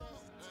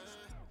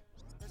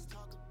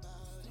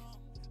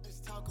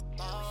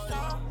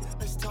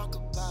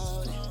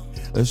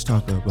Let's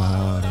talk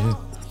about it.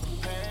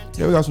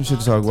 Yeah, we got some shit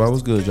to talk about.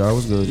 What's good, y'all?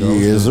 What's good, y'all?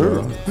 Yes,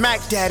 sir.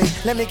 Mac Daddy,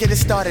 let me get it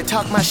started.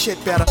 Talk my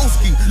shit better.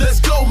 Let's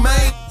go,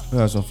 man. We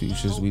got some few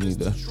shits we need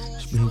to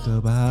speak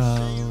about.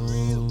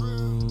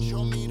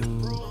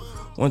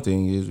 One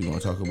thing is we're going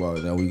to talk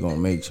about that we're going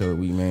to make sure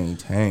we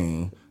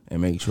maintain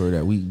and make sure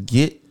that we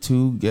get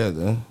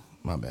together.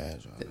 My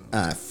bad, y'all.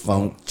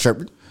 iPhone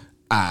chirping.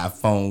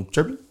 iPhone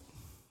chirping.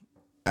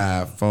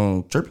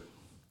 iPhone chirping.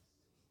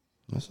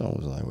 That song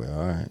was like, well,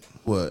 all right.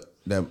 What?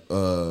 That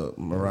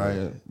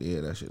Mariah?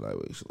 Yeah, that shit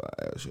lightweight slide.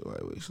 That shit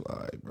lightweight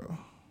slide, bro.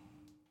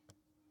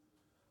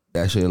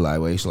 That shit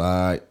lightweight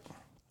slide.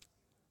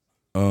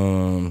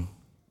 One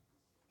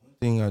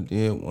thing I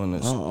did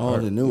want to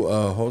start. The new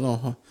hold on,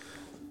 huh?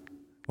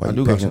 Why I you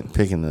do got some.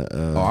 picking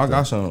the I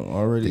got some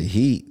already. the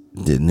Heat.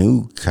 The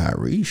new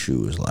Kyrie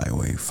shoe is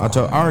lightweight. I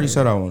already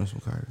said I wanted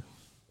some Kyrie.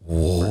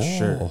 Whoa, For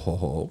sure.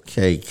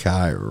 Okay,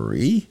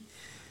 Kyrie.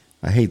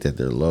 I hate that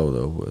they're low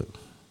though, but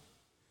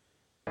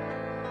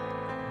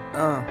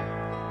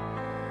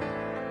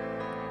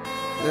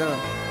yeah.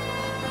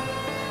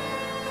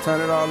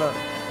 Turn it all up.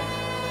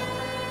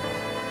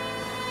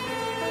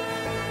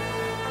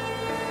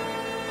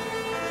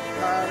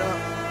 Powered up.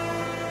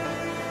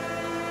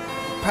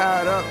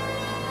 Powered up.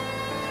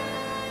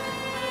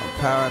 I'm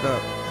powered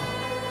up.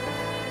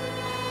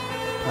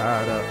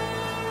 Powered up.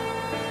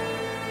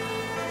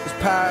 It's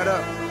powered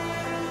up.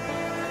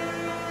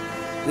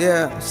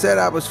 Yeah, said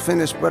I was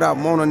finished, but I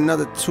want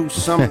another 2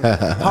 summers.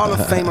 Hall of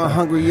Famer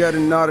hungrier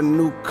than all the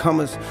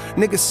newcomers.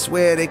 Niggas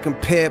swear they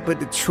compare, but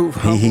the truth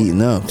humble. he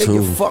heating up They too.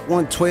 can fuck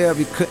 112,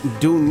 you couldn't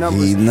do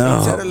numbers. Heating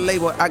up. Tell the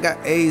label I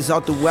got A's all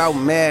throughout,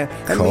 man.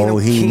 That mean Cold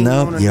I'm heating king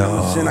up, on the yo.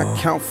 numbers and I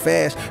count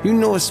fast. You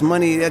know it's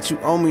money that you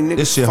owe me, niggas.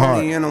 This shit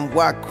phony, hard. and I'm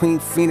why Queen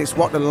Phoenix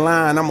walk the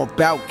line. I'm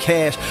about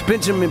cash.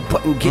 Benjamin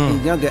Button getting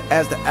younger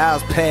as the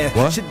hours pass.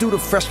 What? Should do the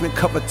freshman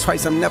cover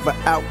twice. I'm never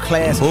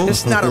outclassed. Who?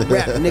 It's not a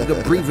rap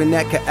nigga breathing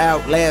that can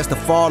outlast. The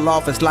fall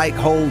off is like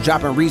hole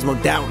dropping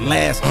reasonable doubt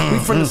last. We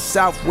from the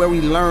south where we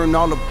learn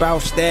all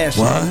about stash.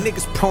 What?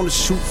 Niggas prone to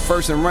shoot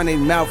first and run their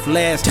mouth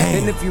last.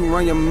 Damn. And if you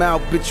run your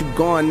mouth, bitch, you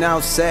going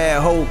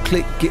outside. Whole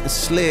click getting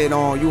slid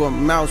on. You a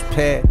mouse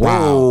pad.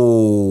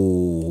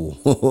 Whoa.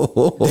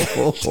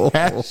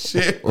 That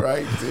shit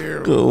right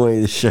there. Good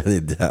way to shut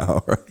it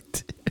down,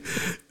 right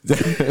there.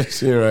 That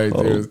shit right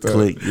there. Oh,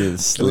 click getting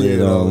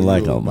slid on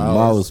like a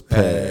mouse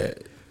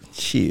pad.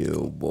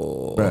 Chill,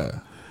 boy.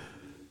 Bruh.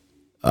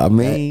 I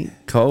mean,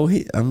 Cole.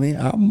 I'm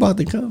about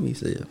to come. He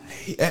said,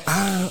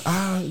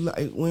 I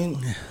like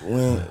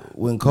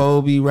when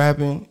Cole be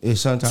rapping,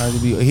 it's sometimes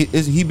it be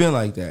he been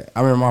like that.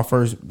 I remember my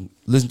first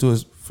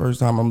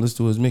time I'm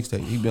listening to his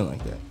mixtape. He been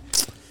like that.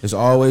 It's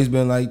always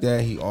been like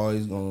that. He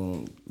always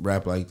gonna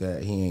rap like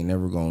that. He ain't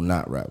never gonna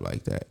not rap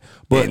like that.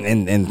 But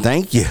and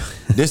thank you,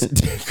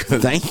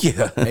 thank you.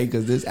 Hey,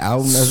 cause this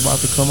album that's about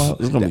to come out,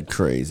 It's gonna be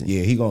crazy.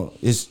 yeah, he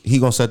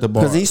gonna set the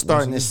bar. Because he's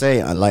starting to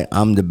say like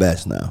I'm the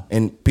best now.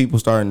 and people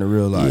starting to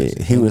realize.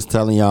 Yeah, he was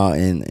telling y'all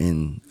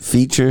in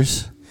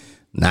features.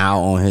 Now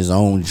on his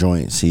own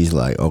joints, he's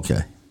like,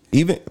 okay,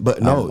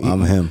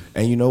 I'm him.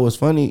 And you know what's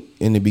funny?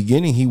 In the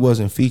beginning, he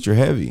wasn't feature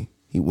heavy.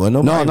 He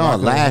wasn't nobody. No,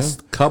 rocking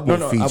last him. couple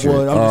I'm features.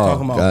 just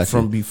talking about gotcha.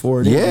 from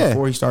before. Yeah.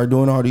 Before he started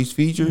doing all these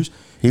features,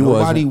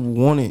 nobody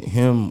wanted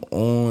him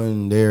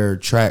on their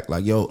track.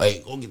 Like, yo,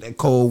 hey, go get that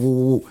cold. Woo,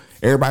 woo.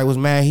 Everybody was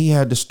mad. He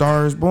had the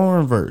Stars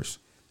Born verse.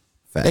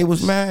 Facts. They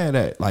was mad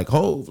at like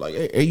Hov. Like,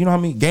 hey, you know what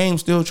I mean? Game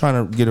still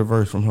trying to get a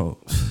verse from Hov.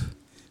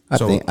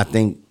 I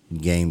think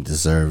Game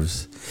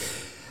deserves.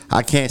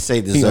 I can't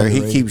say deserve. He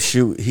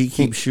underrated.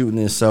 keeps shooting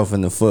himself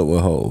in the foot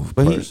with Hov.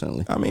 But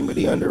Personally, but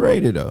he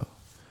underrated though.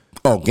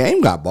 oh,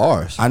 Game got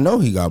bars. I know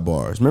he got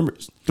bars. Remember,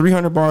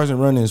 300 bars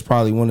and running is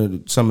probably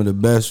some of the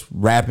best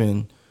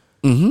rapping.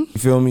 Mm-hmm. You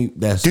feel me?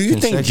 That's. Do you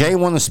think Jay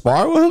want to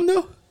spar with him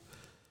though?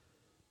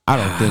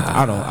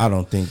 I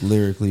don't think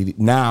lyrically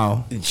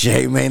now.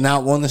 Jay may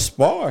not want to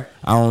spar.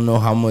 I don't know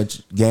how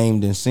much Game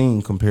done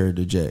seen compared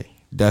to Jay.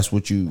 That's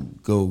what you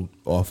go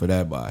off of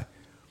that by.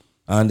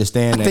 I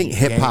understand. I think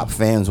hip hop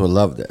fans would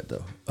love that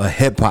though. A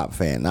hip hop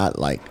fan, not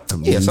like a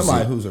music.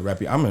 Somebody who's a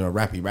rappy. I'm in a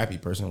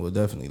rappy person would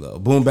definitely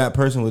love. Boom bap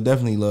person would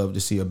definitely love to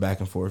see a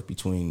back and forth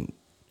between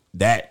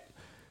that.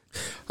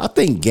 I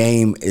think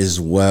Game is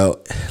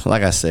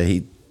like I said,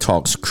 he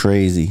talks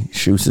crazy,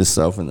 shoots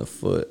himself in the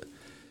foot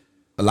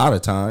A lot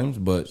of times,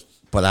 but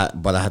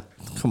I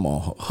come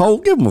on,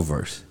 hold, give him a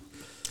verse.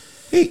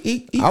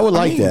 I would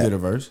like he that. Could get a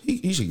verse. He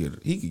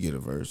could get a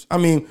verse. I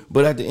mean,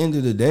 but at the end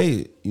of the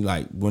day, you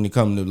like when it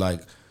comes to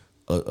like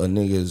a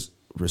nigga's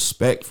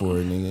respect for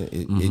a nigga,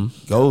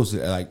 it goes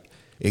like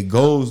it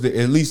goes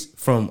at least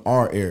from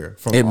our era.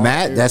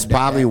 That's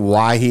probably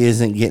why he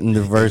isn't getting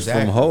the verse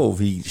from Hov.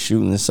 He's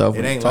shooting himself It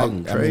and ain't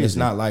talking like crazy. I mean, it's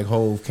not like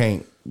Hov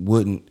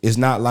wouldn't. It's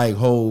not like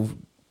Hov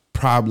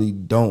probably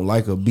don't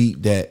like a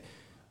beat that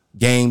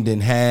Game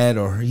didn't had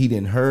or he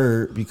didn't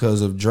heard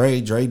because of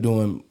Dre. Dre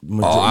doing. you know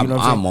what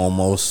I'm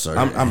almost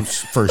certain. I'm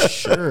for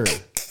sure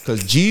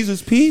because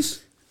Jesus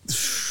Piece.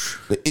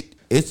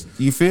 It's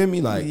you feel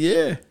me like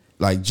yeah.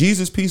 Like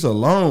Jesus Piece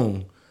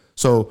alone.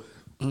 So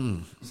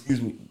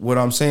Excuse me. What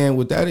I'm saying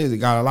with that is it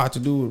got a lot to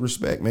do with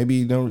respect. Maybe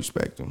you don't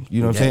respect him.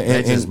 You know what I'm saying?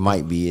 That just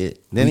might be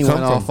it. Then he went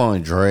off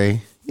on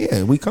Dre.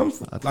 Yeah, we come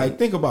from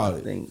think about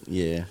it.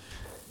 Yeah.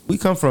 We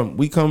come from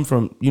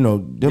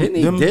them. Didn't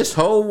he diss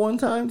Hov one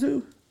time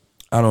too?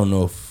 I don't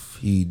know if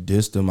he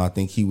dissed him. I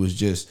think he was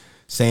just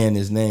saying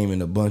his name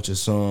in a bunch of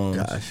songs.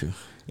 Got you.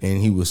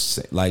 And he was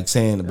like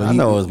saying, but I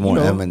know it was more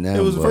Eminem.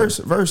 It was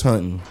verse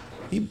hunting.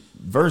 He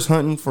verse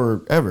hunting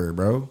forever,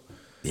 bro.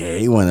 Yeah,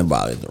 he went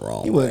about it the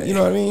wrong way. You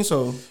know what I mean?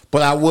 So,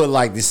 but I would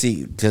like to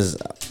see, because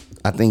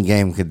I think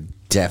Game could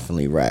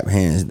definitely rap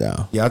hands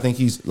down. Yeah, I think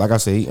he's, like I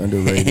said, he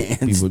underrated.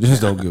 People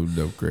just don't give him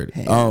enough credit.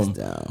 Hands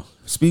down.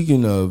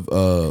 Speaking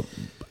of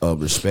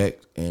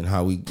respect and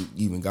how we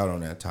even got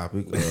on that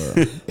topic,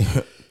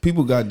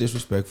 people got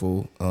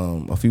disrespectful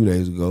a few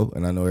days ago,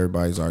 and I know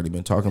everybody's already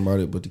been talking about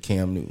it, but the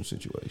Cam Newton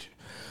situation.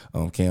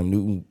 Cam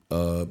Newton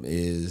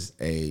is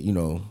a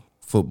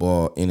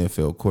football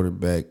NFL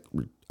quarterback.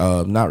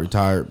 Not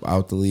retired,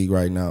 out the league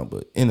right now,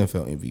 but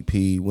NFL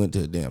MVP, went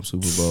to a damn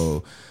Super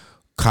Bowl.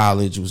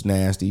 College was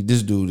nasty.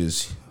 This dude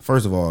is,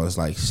 first of all, it's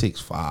like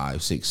 6'5",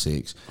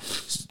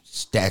 6'6",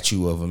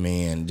 statue of a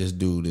man. This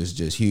dude is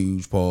just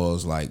huge.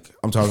 Paws, like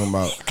I'm talking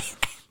about.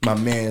 My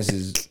man's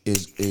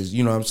is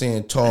you know what I'm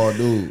saying, tall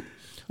dude.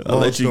 I'll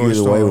let you get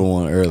away with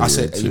one earlier. I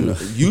said too.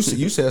 You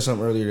said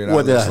something earlier that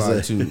what I did was I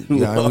like say? too.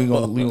 Yeah, we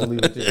gonna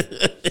leave it there.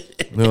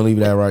 We gonna leave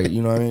that right.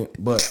 You know what I mean?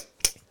 But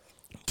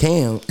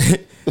Cam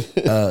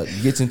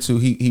gets into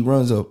he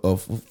runs a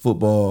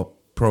football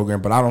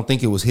program, but I don't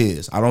think it was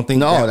his. I don't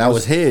think that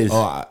was his.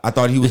 Oh, I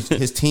thought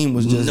his team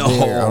was just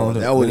there. I don't know.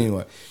 That was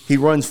anyway. He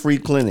runs free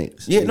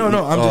clinics. Yeah, no.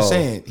 I'm just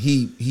saying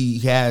he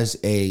has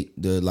the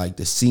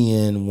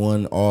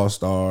CN1 All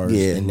Stars,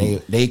 and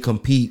they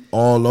compete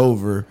all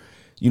over.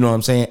 You know what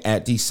I'm saying,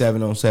 at these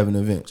 7-on-7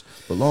 events.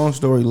 But long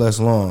story less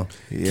long,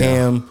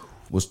 Cam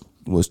was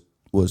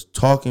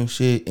talking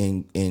shit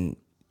and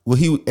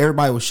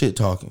everybody was shit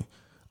talking.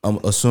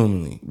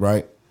 Assumingly,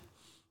 right?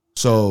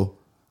 So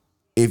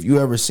if you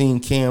ever seen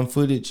Cam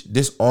footage,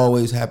 this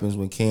always happens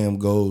when Cam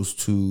goes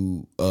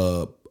to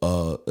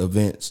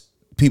events.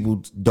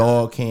 People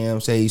dog Cam,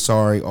 say he's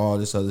sorry, all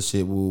this other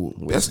shit. Well,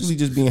 basically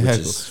just being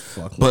heckled.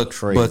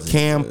 But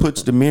Cam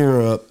puts the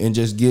mirror up and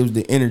just gives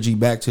the energy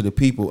back to the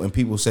people, and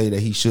people say that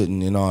he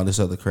shouldn't and all this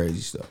other crazy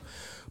stuff.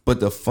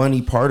 But the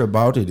funny part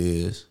about it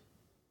is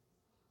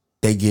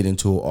they get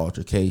into an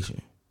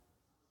altercation.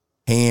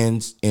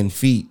 Hands and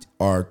feet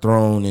are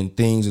thrown and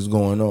things is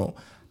going on.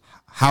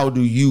 How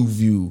do you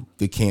view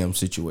the Cam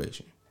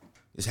situation?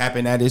 It's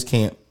happened at his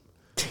camp.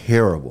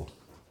 Terrible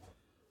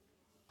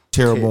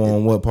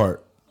On what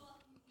part?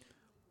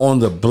 On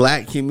the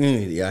black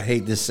community. I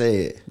hate to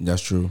say it.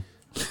 That's true.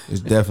 It's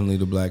definitely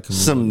the black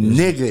community. Some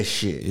nigga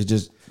shit. It's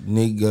just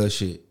nigga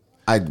shit.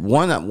 I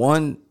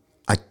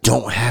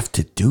don't have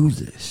to do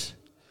this.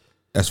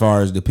 As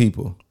far as the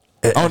people.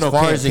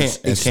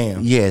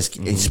 Cam. Yes,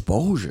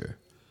 exposure.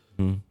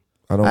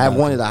 Mm-hmm. I have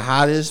one of the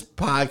hottest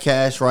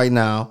podcasts right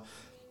now.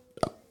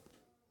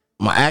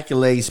 My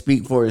accolades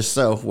speak for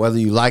itself. Whether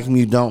you like him,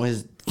 you don't.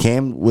 His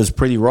Cam was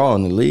pretty raw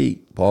in the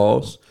league.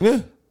 Pause.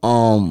 Yeah.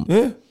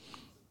 Yeah.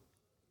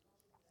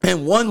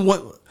 And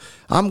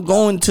I'm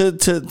going to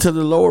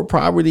the lower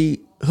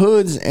poverty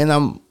hoods, and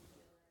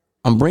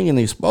I'm bringing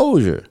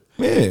exposure.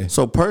 Yeah.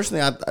 So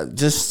personally, I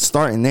just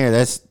starting there.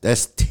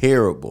 That's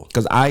terrible.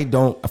 Because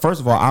first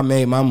of all, I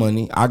made my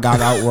money. I got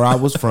out where I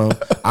was from.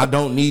 I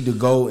don't need to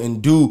go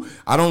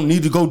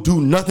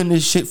do nothing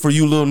this shit for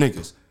you little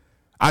niggas.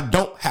 I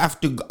don't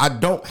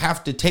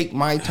have to take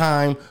my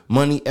time,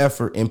 money,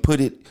 effort, and put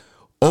it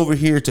over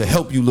here to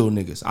help you little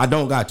niggas. I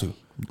don't got to.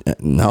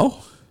 No.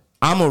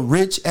 I'm a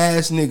rich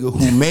ass nigga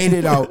who made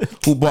it out,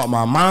 who bought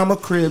my mom a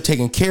crib,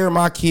 taking care of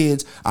my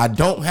kids. I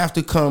don't have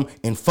to come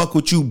and fuck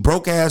with you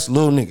broke ass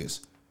little niggas.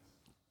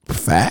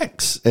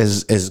 Facts.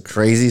 As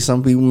crazy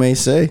some people may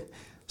say.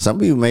 Some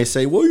people may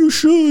say, well, you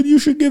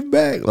should give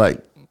back.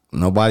 Like,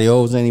 nobody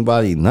owes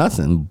anybody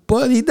nothing,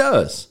 but he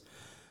does.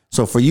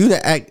 So for you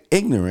to act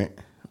ignorant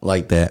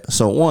like that,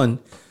 so one,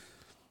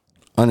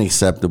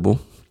 unacceptable.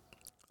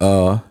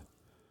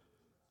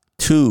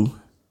 Two,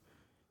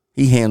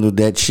 he handled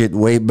that shit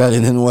way better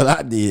than what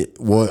I did.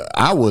 What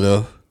I would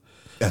have.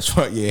 That's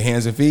right. Yeah,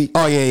 hands and feet.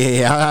 Oh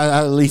yeah. I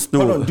at least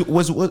threw it.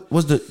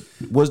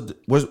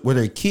 Were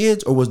there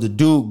kids or was the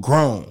dude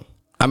grown?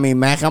 I mean,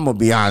 Mac, I'm gonna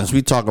be honest.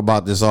 We talk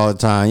about this all the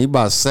time. You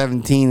about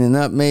 17 and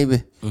up,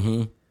 maybe.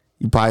 Mm-hmm.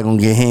 You probably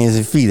gonna get hands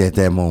and feet at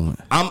that moment.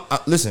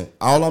 Listen.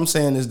 All I'm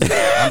saying is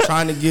that I'm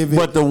trying to give it.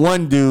 But the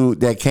one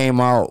dude that came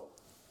out,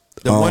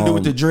 the one dude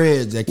with the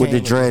dreads,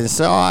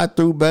 said, "Oh, I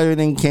threw better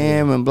than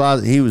Cam," and blah.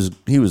 He was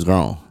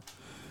grown.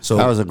 So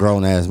that was a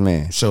grown ass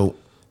man. So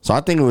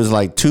I think it was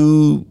like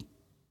 2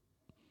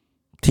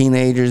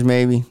 teenagers,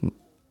 maybe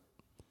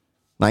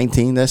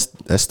 19. That's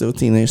still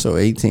teenage. So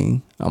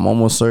 18. I'm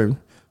almost certain.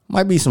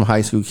 Might be some high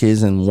school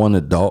kids and one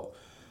adult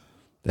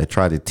that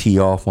tried to tee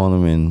off on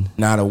him. And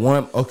now the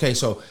one. Okay,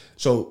 so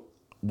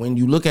when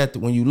you look at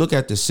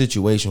the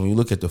situation, when you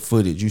look at the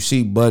footage, you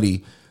see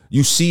Buddy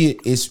you see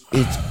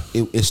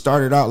it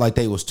started out like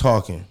they was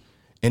talking.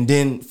 And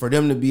then for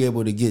them to be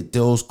able to get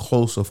those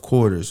close of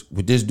quarters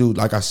with this dude,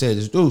 like I said,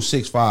 this dude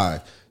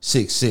 6'5",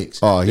 6'6".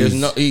 Oh,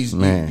 he's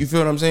man. You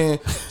feel what I'm saying?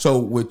 So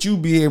with you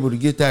be able to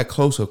get that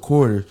close of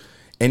quarters,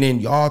 and then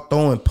y'all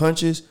throwing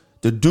punches,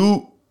 the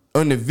dude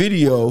on the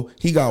video,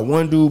 he got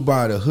one dude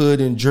by the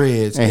hood and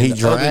dreads, and he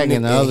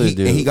dragging the other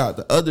dude, and he got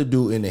the other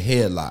dude in the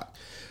headlock.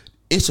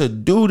 It's a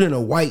dude in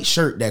a white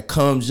shirt that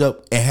comes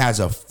up and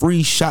has a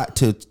free shot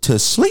to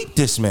sleep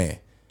this man.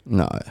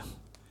 No.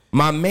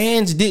 My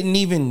mans didn't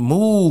even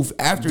move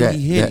after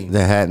he hit him.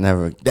 The hat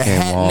never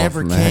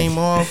came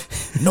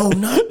off. No,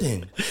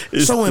 nothing.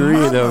 So in my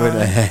mind,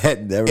 the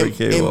hat never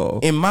came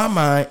off. In my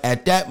mind,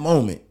 at that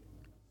moment,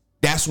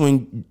 that's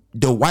when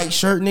the white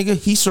shirt nigga,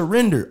 he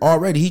surrendered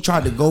already. He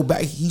tried to go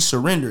back. He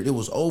surrendered. It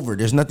was over.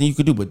 There's nothing you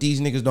could do. But these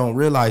niggas don't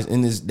realize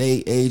in this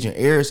day, age, and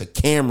era, it's a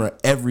camera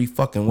every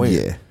fucking way.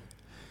 Yeah.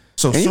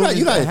 So and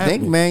you gotta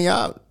think, man,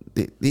 y'all.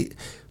 The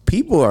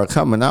people are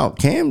coming out.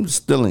 Cam's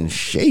still in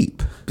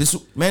shape.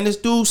 This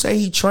dude say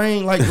he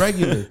trained like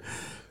regular.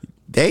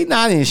 They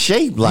not in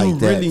shape like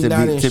that. Really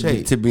not in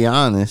shape. To be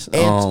honest,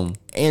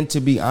 and to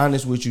be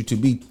honest with you, to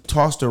be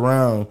tossed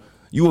around,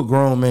 you a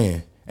grown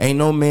man. Ain't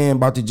no man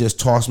about to just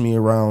toss me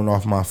around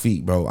off my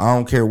feet, bro. I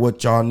don't care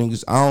what y'all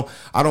niggas.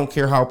 I don't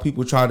care how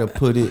people try to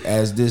put it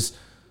as this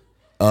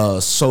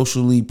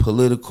socially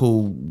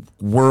political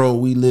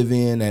world we live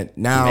in. That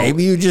now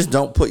maybe you just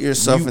don't put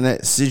yourself in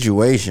that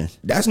situation.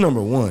 That's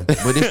number one.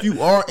 But if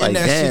you are in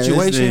that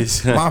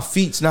situation, my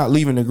feet's not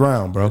leaving the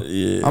ground, bro.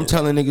 Yeah. I'm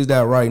telling niggas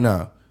that right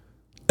now.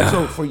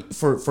 So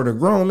for the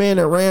grown man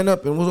that ran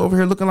up and was over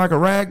here looking like a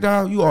rag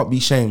doll, you ought to be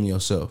shaming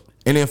yourself.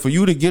 And then for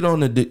you to get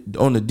on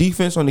the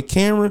defense on the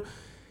camera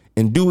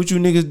and do what you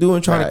niggas do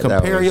and try to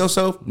compare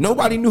yourself,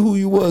 nobody knew who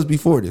you was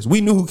before this.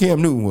 We knew who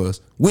Cam Newton was,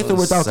 with or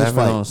without this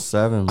fight.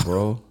 7-on-7,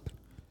 bro.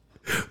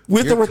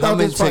 With or without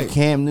this fight. To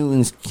Cam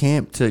Newton's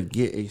camp to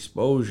get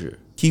exposure.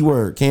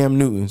 Keyword: Cam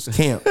Newton's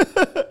camp.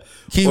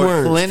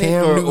 Keyword: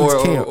 Cam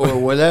Newton's camp or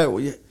whatever.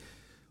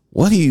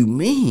 What do you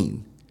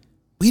mean?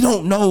 We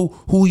don't know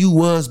who you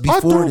was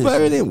before this.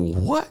 Better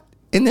than what?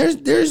 And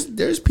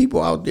there's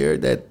people out there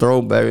that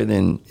throw better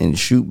than and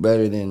shoot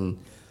better than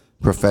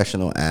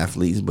professional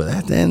athletes, but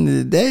at the end of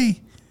the day,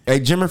 hey,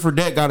 Jimmy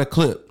Fredette got a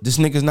clip. This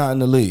nigga's not in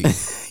the league.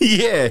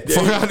 Yeah,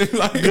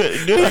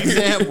 good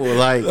example.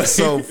 Like,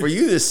 so for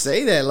you to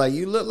say that, like,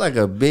 you look like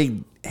a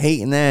big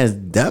hating ass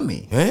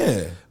dummy.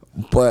 Yeah,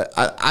 but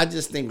I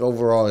just think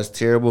overall it's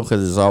terrible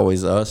because it's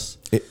always us,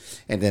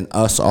 and then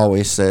us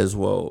always says,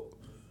 well,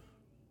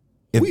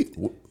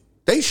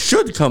 they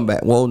should come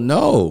back. Well,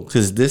 no,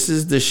 because this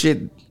is the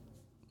shit.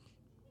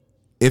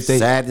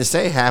 Sad to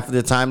say, half of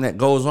the time that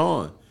goes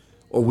on,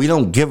 or we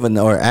don't give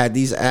enough, or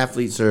these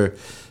athletes or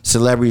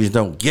celebrities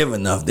don't give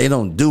enough. They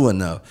don't do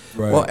enough.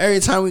 Right. Well,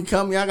 every time we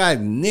come, y'all got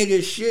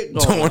nigga shit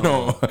going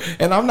on.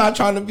 And I'm not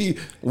trying to be.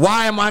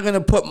 Why am I gonna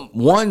put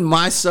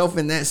myself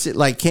in that shit?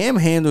 Like Cam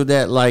handled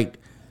that like.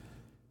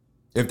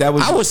 If that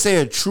was, I would say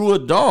a true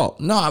adult.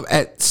 No,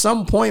 at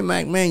some point,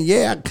 Mac, man,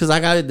 yeah, because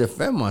I got to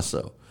defend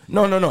myself.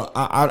 No.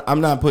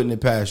 I'm not putting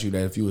it past you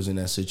that if you was in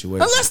that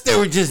situation, unless they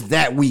were just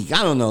that weak.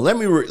 I don't know. Let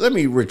me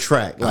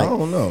retract. Like, I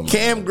don't know.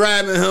 Cam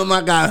grabbing him,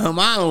 I got him.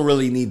 I don't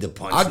really need to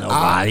punch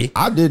nobody.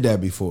 I did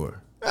that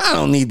before. I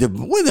don't need to.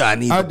 When do I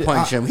need to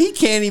punch him? He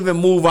can't even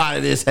move out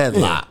of this headlock.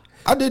 Yeah,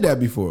 I did that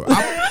before. I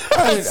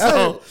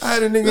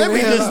had a nigga. Let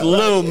me just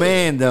little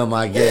man them,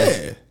 I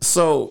guess. Yeah.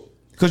 So,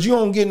 because you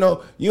don't.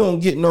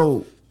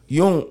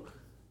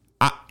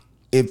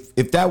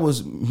 If that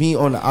was me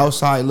on the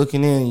outside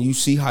looking in, and you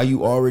see how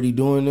you already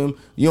doing them,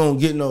 you don't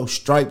get no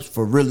stripes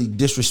for really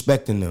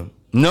disrespecting them.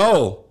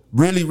 No,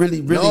 really,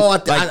 no,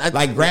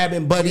 like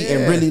grabbing Buddy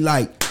and really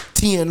like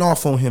teeing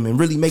off on him and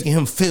really making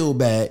him feel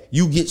bad.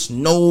 You get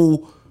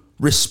no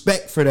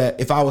respect for that.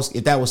 If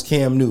that was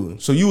Cam Newton,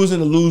 so you was in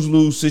a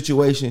lose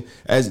situation,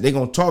 as they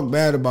gonna talk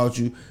bad about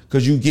you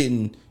because you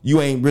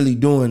ain't really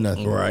doing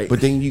nothing, right? But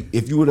then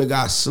if you would have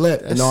got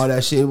slept and all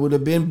that shit, it would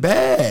have been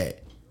bad.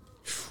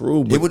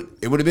 True, but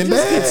it would have been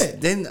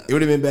bad. Then it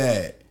would have been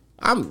bad.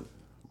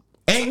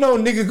 Ain't no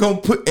nigga gonna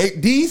put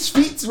these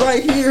feet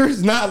right here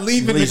is not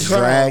leaving the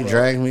ground.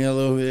 Drag me a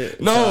little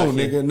bit. No,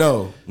 nigga,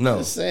 no.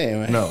 Just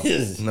saying, man. No.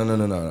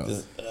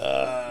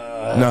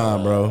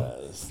 Nah, bro.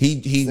 He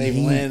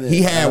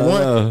had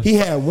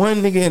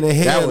one nigga in the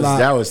headlock.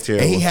 That was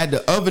terrible. And he had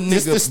the other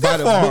nigga by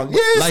the book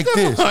like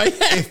this.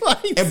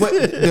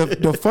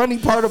 But the funny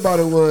part about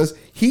it was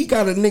he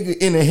got a nigga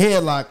in a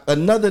headlock,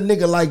 another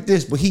nigga like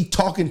this, but he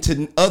talking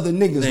to other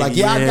niggas like,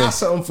 I got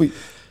something for you.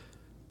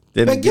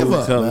 Then man, give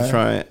up, man.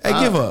 Trying.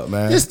 Hey, give up,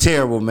 man. It's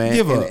terrible, man.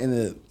 Give up.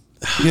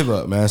 Give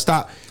up, man.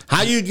 Stop.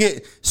 How you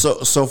get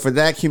so for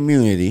that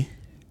community?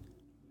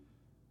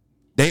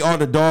 They are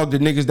the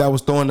niggas that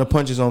was throwing the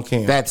punches on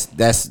Cam.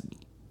 That's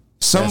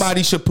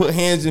somebody should put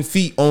hands and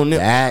feet on them.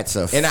 That's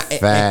a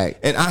fact.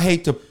 And I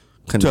hate to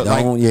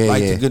condone,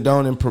 to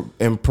condone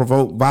and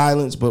provoke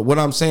violence, but what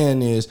I'm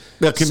saying is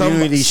the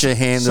community should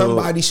handle.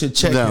 Somebody should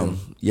check him.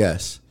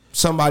 Yes,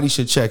 somebody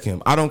should check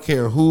him. I don't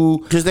care who,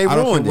 because they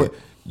ruined it.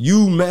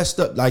 you messed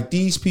up. Like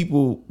these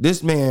people,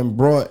 this man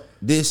brought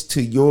this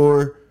to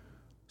your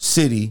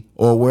city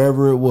or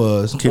wherever it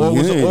was, or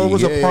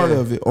was a part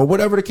of it, or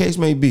whatever the case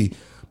may be.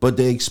 But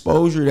the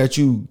exposure that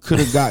you could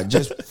have got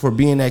just for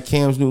being at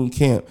Cam Newton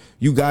camp,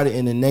 you got it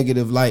in a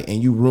negative light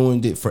and you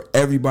ruined it for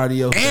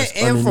everybody else.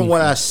 And from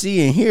what I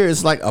see and hear,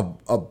 it's like a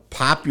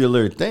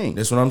popular thing.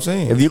 That's what I'm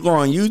saying. If you go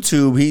on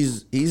YouTube,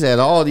 he's at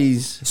all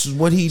these. This is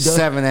what he does.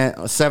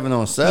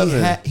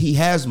 7-on-7. He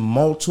has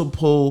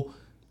multiple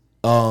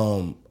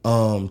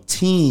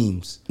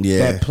teams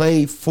that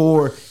play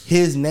for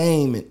his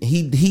name, and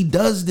he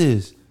does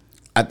this.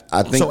 I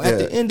think so at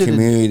the end of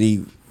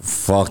community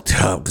fucked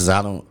up because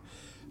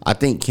I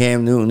think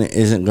Cam Newton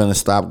isn't going to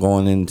stop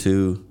going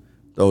into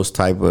those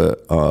type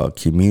of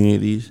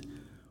communities,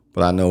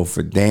 but I know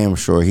for damn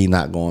sure he's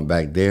not going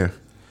back there.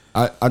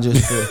 I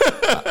just feel,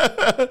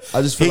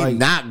 I just feel he like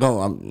not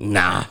going.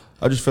 Nah.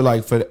 I just feel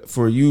like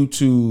for you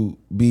to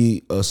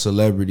be a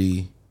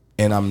celebrity,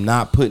 and I'm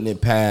not putting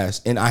it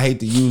past, and I hate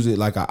to use it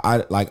like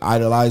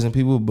idolizing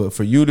people, but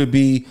for you to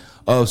be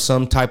of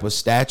some type of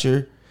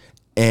stature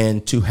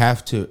and to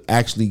have to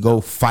actually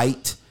go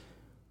fight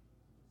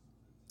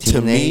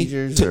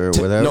teenagers or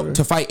whatever. No,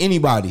 to fight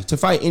anybody. If you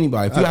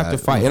have to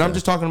fight, and I'm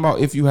just talking about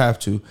if you have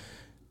to.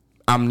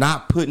 I'm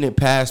not putting it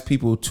past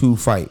people to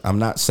fight. I'm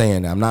not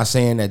saying that. I'm not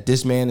saying that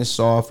this man is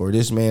soft or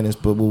this man is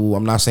boo boo.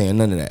 I'm not saying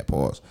none of that.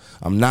 Pause.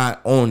 I'm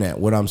not on that.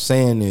 What I'm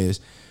saying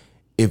is,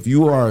 if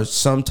you are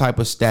some type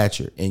of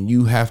stature and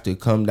you have to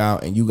come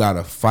down and you got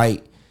to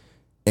fight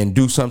and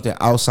do something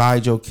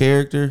outside your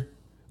character,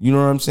 you know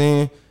what I'm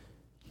saying?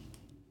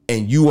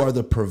 And you are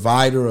the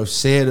provider of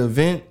said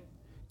event,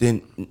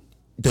 then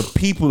the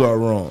people are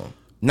wrong,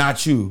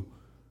 not you.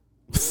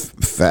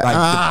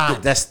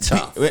 That's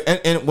tough.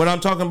 And what I'm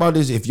talking about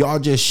is if y'all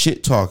just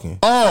shit talking.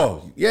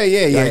 Oh, yeah.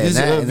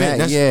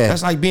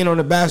 That's like being on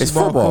the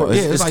basketball court.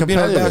 It's like being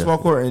on the basketball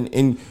court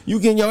and you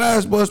getting your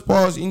ass bust,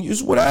 pause, and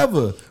it's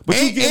whatever.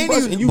 But you get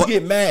bust and you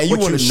get mad and you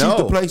want to shoot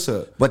the place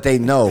up. But they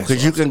know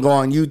because you can go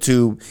on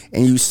YouTube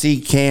and you see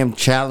Cam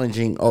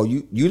challenging. Oh,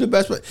 you the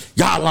best player.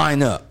 Y'all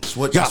line up.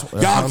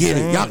 Y'all get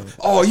it.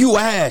 Y'all. You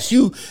ass.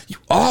 You.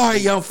 All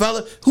right, young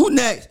fella. Who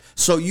next?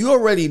 So you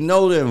already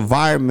know the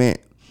environment.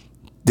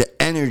 The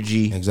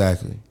energy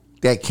exactly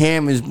that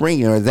Cam is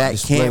bringing, or that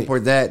camp, or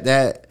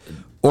that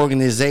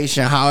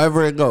organization,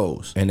 however it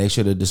goes, and they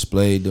should have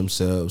displayed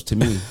themselves. To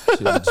me,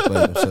 should have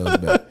displayed themselves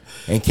better.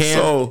 And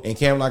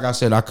Cam, like I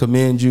said, I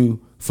commend you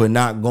for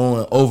not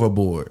going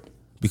overboard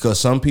because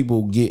some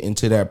people get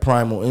into that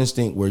primal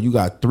instinct where you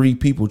got 3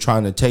 people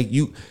trying to take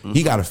you. Mm-hmm.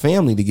 He got a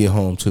family to get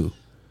home to.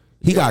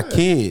 He got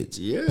kids.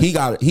 Yeah. He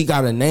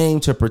got a name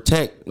to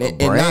protect,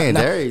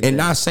 and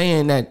not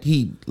saying that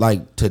he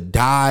like to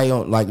die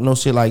on like no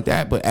shit like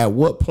that. But at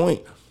what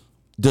point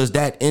does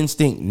that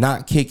instinct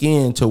not kick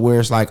in to where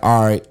it's like,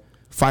 all right,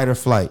 fight or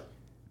flight?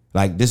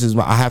 Like this is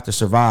I have to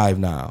survive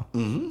now.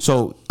 Mm-hmm.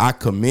 So I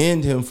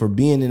commend him for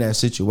being in that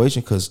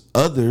situation because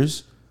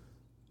others,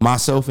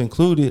 myself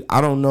included, I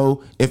don't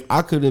know if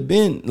I could have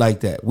been like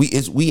that.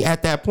 We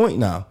at that point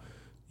now.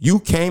 You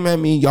came at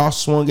me, y'all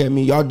swung at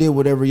me, y'all did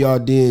whatever y'all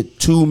did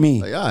to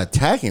me. Like, y'all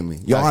attacking me.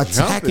 Y'all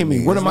attacking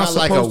me. What am I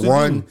supposed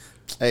to do?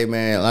 Hey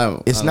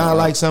man, it's not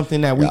like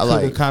something that we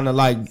could have kind of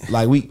like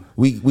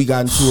we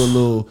got into a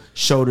little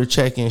shoulder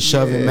checking,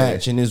 shoving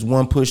match, and it's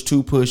 1 push,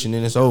 2 push, and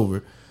then it's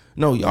over.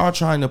 No, y'all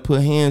trying to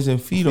put hands and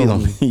feet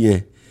on me. Yeah.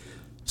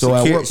 So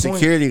at what point,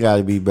 security got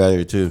to be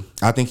better too.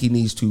 I think he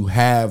needs to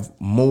have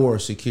more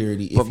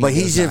security. But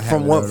he's just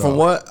from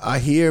what I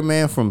hear,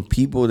 man, from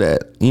people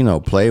that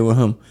play with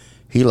him.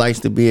 He likes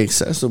to be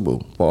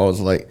accessible.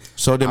 Paul's like,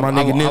 so did my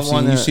nigga Nipsey,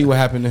 and you see what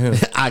happened to him.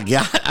 I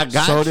got.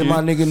 So did my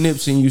nigga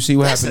Nipsey, and you see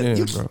what happened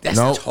to him, bro.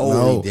 That's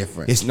totally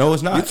different. It's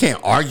not. You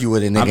can't argue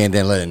with a nigga and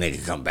then let a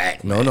nigga come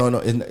back. No.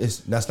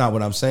 That's not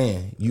what I'm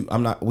saying.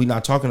 We're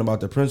not talking about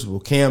the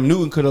principle. Cam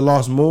Newton could have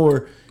lost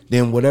more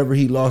than whatever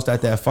he lost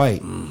at that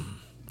fight.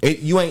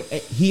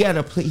 He had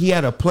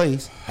a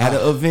place at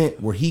an event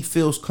where he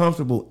feels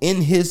comfortable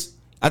in his.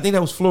 I think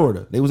that was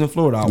Florida. They was in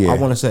Florida. I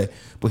want to say,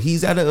 but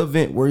he's at an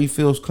event where he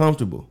feels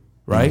comfortable,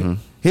 right?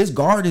 Mm-hmm. His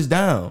guard is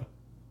down,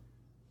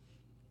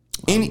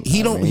 and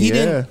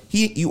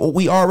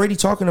we already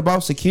talking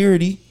about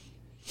security.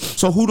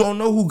 So who don't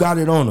know who got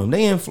it on him?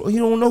 He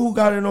don't know who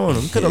got it on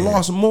him. He could have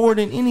lost more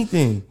than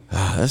anything.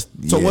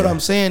 So what I'm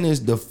saying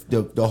is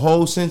the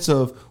whole sense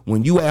of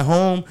when you at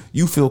home,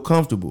 you feel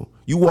comfortable.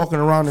 You walking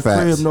around the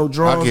crib, no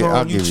drawers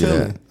on, you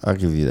chilling. I'll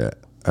give you that.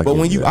 But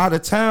when you out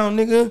of town,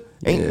 nigga,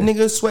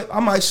 nigga sweat. I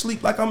might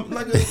sleep like I'm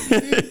like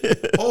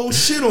a whole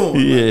shit on.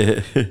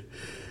 Yeah.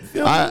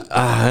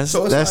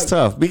 That's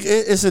tough.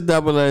 It's a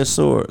double-edged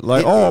sword.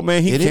 Like,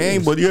 man, he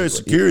came, but he had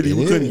security.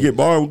 We couldn't get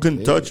by. We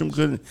couldn't touch him.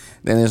 Then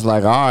it's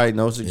like, all right,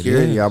 no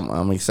security.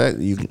 I'm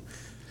excited. You can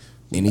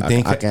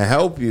anything. I can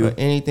help you.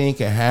 Anything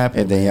can happen.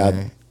 And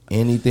then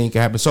anything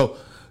can happen. So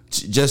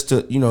just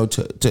to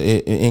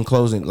in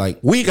closing, like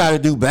we got to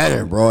do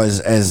better, bro.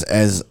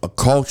 As a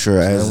culture,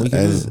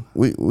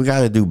 we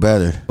got to do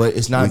better. But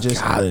it's not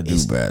just gotta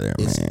do better,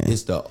 man.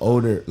 It's the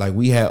older, like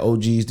we had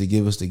OGs to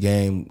give us the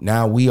game.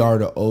 Now we are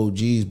the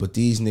OGs, but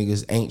these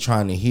niggas ain't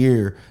trying to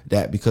hear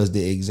that because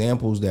the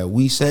examples that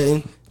we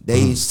setting,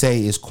 they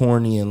say is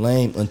corny and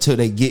lame until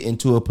they get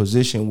into a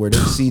position where they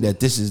see that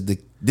this is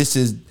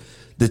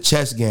the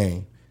chess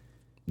game.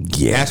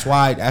 Yeah, that's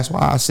why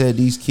I said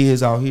these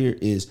kids out here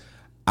is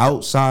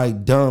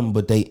outside dumb,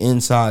 but they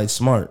inside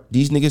smart.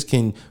 These niggas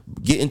can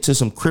get into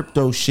some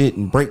crypto shit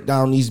and break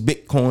down these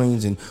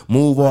bitcoins and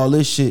move all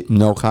this shit.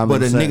 No common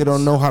sense. But a nigga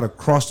don't know how to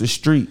cross the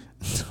street.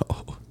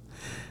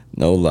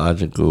 No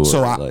logical.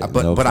 So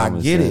I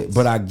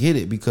get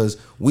it because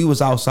we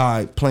was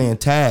outside playing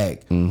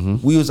tag.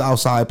 We was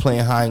outside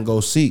playing hide and go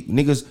seek.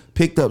 Niggas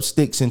picked up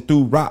sticks and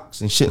threw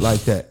rocks and shit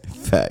like that.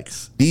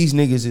 Facts. These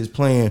niggas is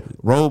playing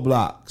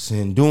Roblox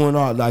and doing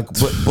all like,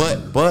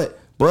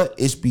 but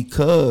it's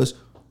because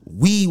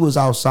we was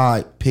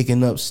outside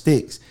picking up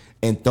sticks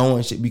and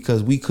throwing shit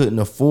because we couldn't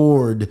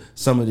afford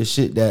some of the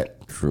shit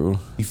that. True.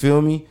 You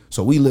feel me?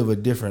 So we live a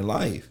different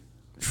life.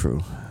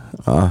 True.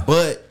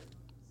 But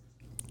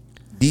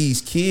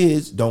these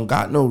kids don't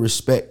got no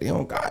respect. They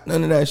don't got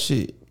none of that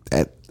shit.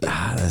 It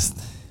don't.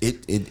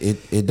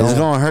 It's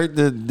gonna hurt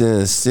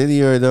the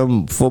city or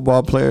them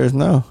football players.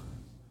 No.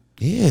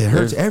 Yeah, it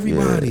hurts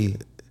everybody. Yeah.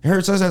 It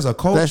hurts us as a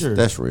culture.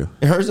 That's real.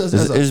 It hurts us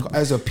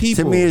as a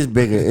people. To me, it's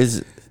bigger.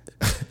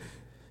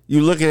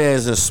 You look at it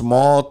as a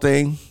small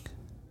thing.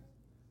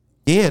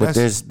 Yeah, but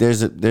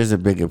there's a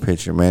bigger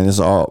picture, man. It's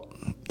all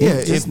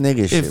just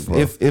nigga shit, bro.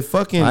 If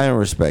fucking I don't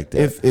respect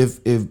that.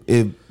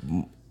 If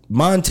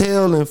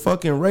Montel and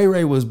fucking Ray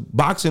Ray was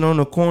boxing on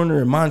the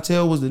corner and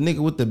Montel was the nigga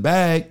with the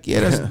bag,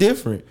 yeah, that's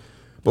different.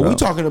 But we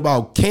talking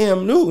about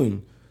Cam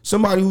Newton,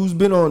 somebody who's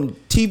been on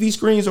TV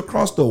screens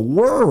across the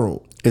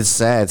world. It's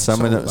sad.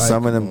 Some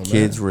of them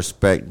kids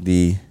respect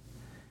the.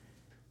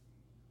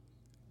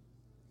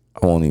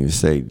 I won't even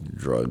say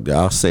drug.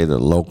 I'll say the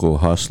local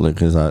hustler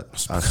because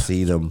I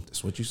see them.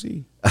 That's what you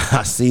see.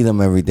 I see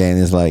them every day,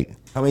 and it's like.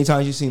 How many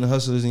times you seen the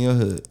hustlers in your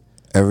hood?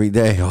 Every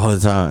day, all the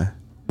time.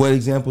 What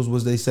examples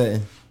was they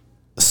setting?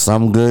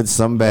 Some good,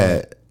 some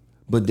bad.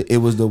 But it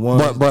was the one.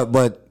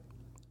 But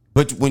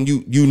when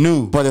you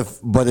knew.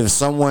 But if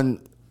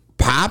someone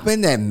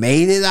popping that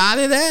made it out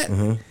of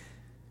that,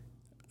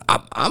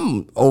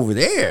 I'm over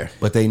there.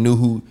 But they knew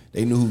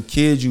who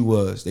kids you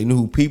was. They knew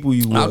who people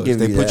you was. I'll give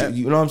you that.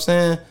 You know what I'm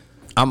saying?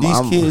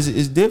 These kids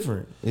is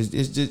different. It's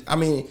just, I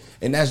mean,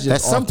 and that's just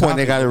at some point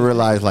they got to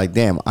realize, like,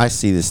 damn, I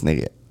see this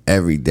nigga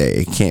every day.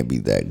 It can't be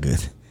that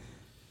good.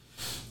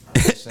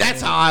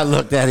 That's how I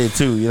looked at it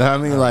too. You know what I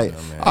mean? Like,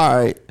 all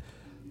right,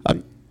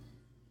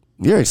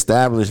 you're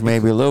established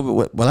maybe a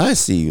little bit, but I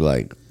see you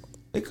like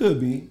it could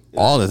be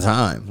all the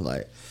time.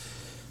 Like,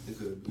 it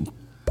could be.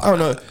 I don't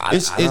know. I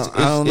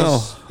don't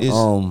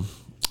know.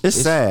 It's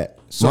sad.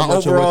 So my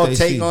overall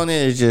take on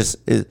it is just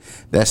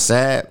that's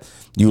sad.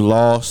 You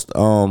lost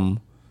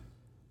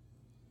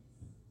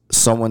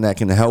someone that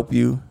can help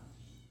you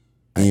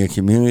in your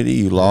community.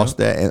 You lost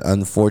that, and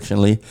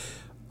unfortunately,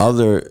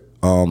 other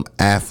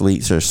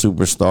athletes or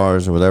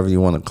superstars or whatever you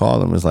want to call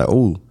them, it's like,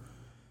 oh,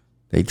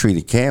 they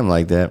treated Cam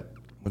like that.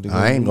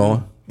 I ain't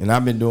going. And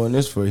I've been doing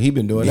this for. He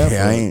been doing that for.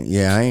 I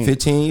ain't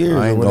 15 years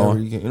I ain't or whatever.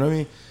 going. You know what I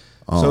mean?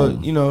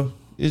 So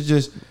it's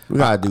just we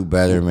gotta do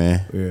better,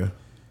 man. Yeah,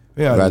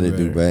 we gotta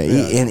do better.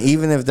 And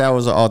even if that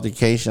was an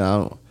altercation, I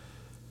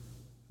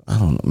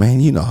don't know, man.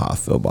 You know how I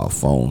feel about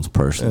phones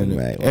personally,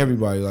 man.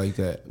 Everybody like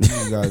that.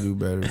 You gotta do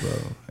better, bro.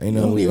 Ain't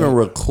don't even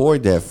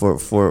record that for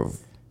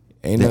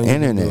the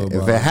internet.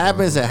 If it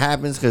happens, it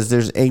happens because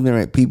there's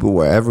ignorant people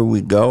wherever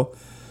we go.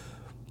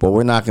 But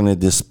we're not gonna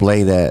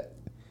display that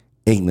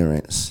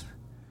ignorance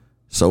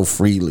so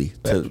freely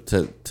to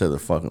the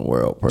fucking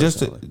world.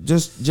 Personally.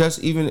 Just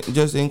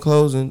in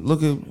closing,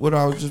 look at what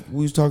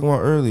we was talking about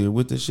earlier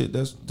with the shit.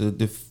 That's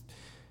the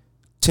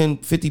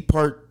 50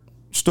 part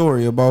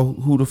story about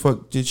who the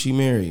fuck did she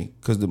marry?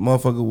 Because the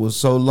motherfucker was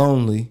so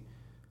lonely.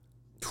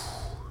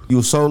 You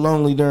were so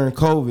lonely during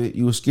COVID.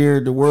 You were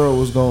scared the world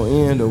was gonna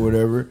end or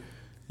whatever.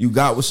 You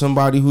got with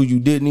somebody who you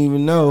didn't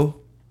even know,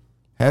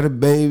 had a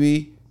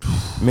baby,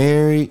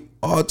 married,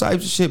 all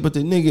types of shit. But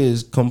the nigga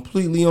is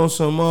completely on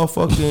some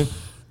motherfucking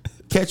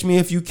Catch Me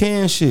If You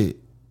Can shit.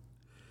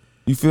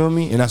 You feel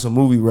me? And that's a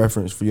movie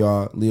reference for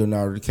y'all.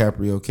 Leonardo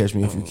DiCaprio, Catch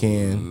Me If You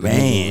Can.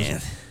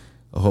 Man.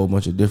 A whole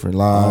bunch of different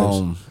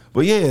lives.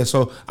 But yeah,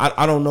 so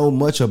I don't know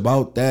much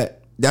about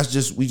that. That's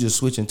just, we just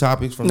switching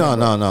topics from No. I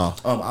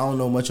don't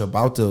know much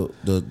about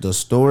the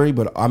story,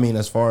 but I mean,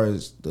 as far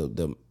as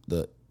the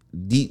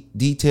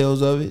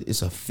details of it,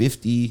 it's a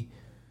 50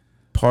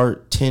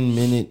 part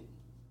 10-minute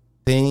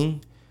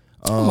thing.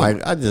 I might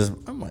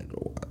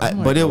go.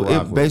 But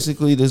it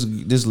basically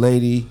this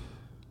lady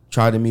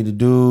tried to meet a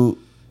dude,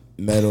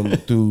 met him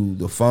through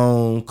the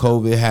phone.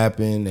 COVID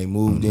happened. They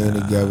moved in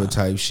together,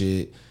 type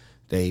shit.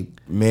 They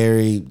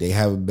married. They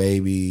have a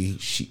baby.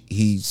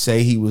 He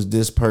say he was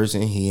this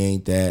person. He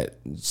ain't that.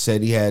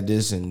 Said he had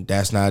this, and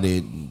that's not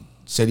it.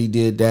 Said he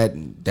did that,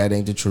 and that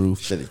ain't the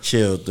truth. Should have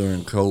chilled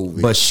during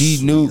COVID. But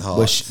she knew.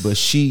 But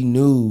she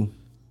knew.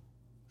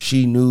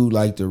 She knew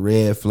like the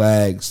red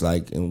flags,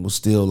 like, and was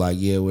still like,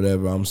 yeah,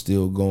 whatever. I'm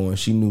still going.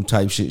 She knew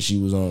type shit she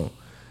was on.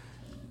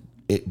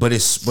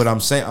 But I'm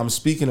saying, I'm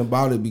speaking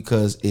about it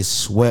because it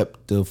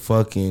swept the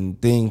fucking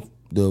thing,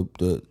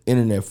 the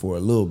internet for a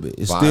little bit.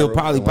 It's still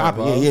probably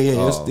popping. Yeah.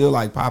 Oh. It's still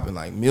like popping,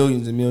 like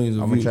millions and millions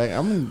of views.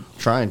 I'm gonna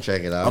try and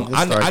check it out.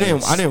 I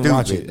didn't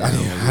watch it.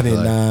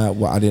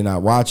 I did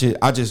not watch it.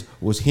 I just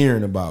was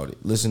hearing about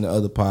it. Listen to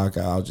other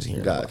podcasts. I was just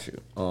hearing. Got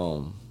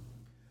you.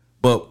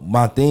 But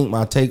my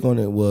take on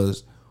it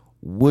was,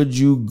 would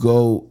you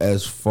go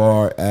as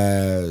far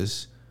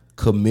as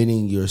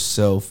committing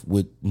yourself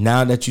with,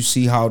 now that you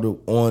see how the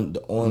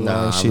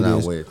online shit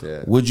is? With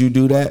that. Would you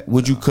do that?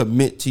 Would you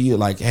commit to you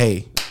like,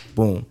 hey,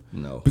 boom?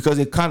 No, because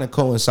it kind of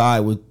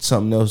coincide with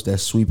something else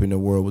that's sweeping the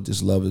world with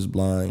this Love Is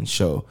Blind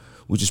show,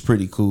 which is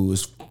pretty cool.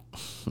 It's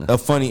a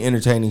funny,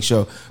 entertaining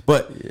show.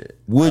 But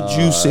would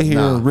you sit here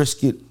and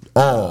risk it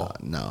all?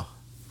 No.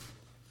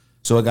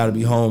 So it got to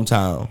be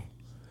hometown.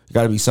 It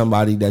got to be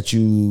somebody that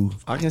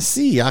I can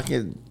see.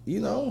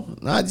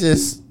 Not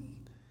just.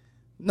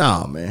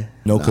 Nah, man.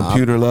 No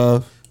computer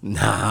love.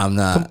 Nah, I'm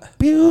not.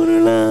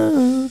 Computer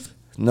love.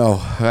 No,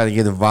 I got to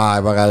get a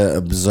vibe. I got to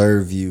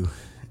observe you.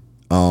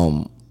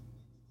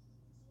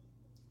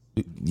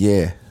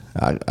 Yeah,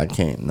 I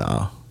can't.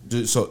 No.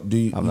 So do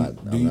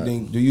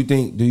you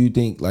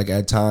think like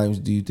at times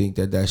do you think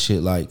that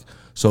shit, like,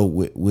 so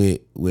with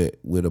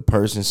a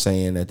person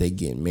saying that they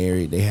get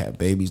married, they have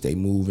babies, they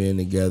move in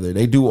together,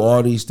 they do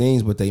all these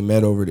things, but they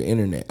met over the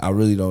internet. I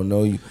really don't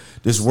know you.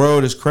 This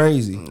world is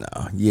crazy. No,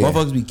 yeah.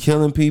 Motherfuckers be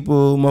killing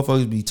people.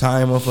 Motherfuckers be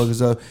tying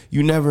motherfuckers up.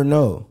 You never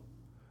know.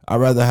 I'd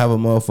rather have a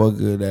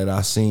motherfucker that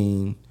I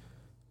seen.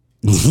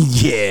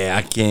 Yeah,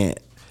 I can't.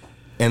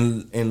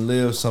 And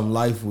live some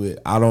life with.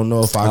 I don't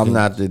know if I'm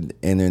not the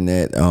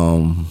internet.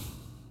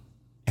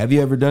 Have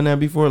you ever done that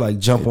before? Like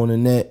jump on the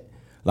net?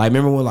 Like,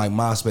 remember when like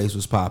MySpace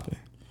was popping?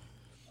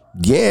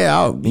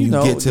 Yeah, you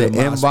get to the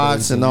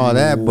inbox and all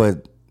that,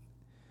 but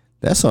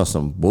that's on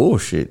some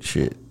bullshit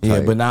shit.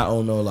 Yeah, but not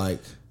on no like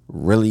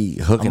really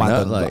hooking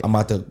up. I'm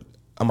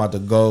about to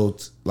go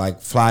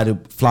fly to.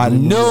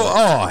 No,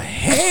 oh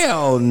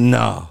hell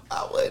no!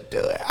 I wouldn't do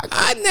it.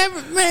 I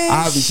never, man.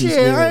 I'll be too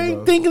scared. I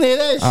ain't thinking of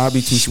that. I'll be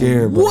too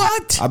scared, bro.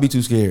 What? I'll be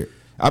too scared.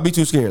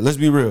 Let's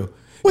be real.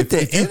 With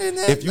the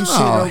internet, if you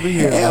sit over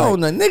here, hell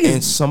no, niggas,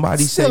 and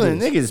somebody say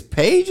this, niggas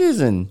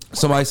pages, and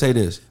somebody say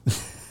this,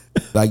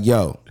 like,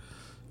 yo,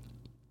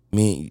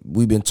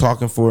 we've been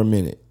talking for a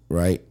minute,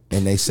 right?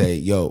 And they say,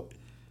 yo,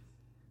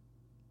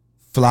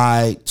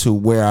 fly to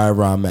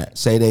wherever I'm at.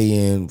 Say they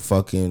in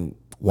fucking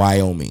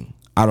Wyoming.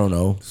 I don't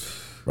know,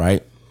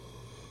 right?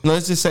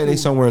 Let's just say they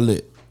somewhere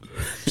lit.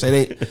 Say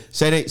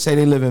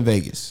they live in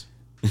Vegas,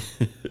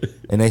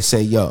 and they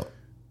say, yo,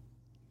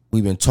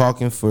 we've been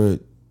talking for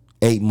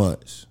 8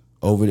 months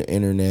over the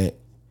internet.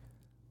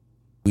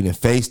 We done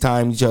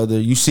FaceTime each other.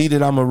 You see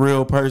that I'm a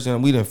real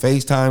person. We done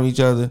FaceTime each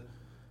other.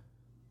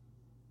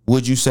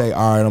 Would you say,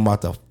 all right, I'm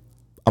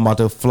about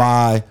to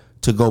fly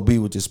to go be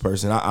with this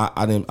person?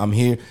 I'm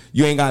here.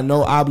 You ain't got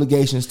no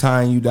obligations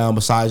tying you down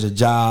besides your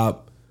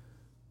job.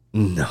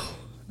 No.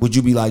 Would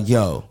you be like,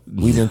 yo,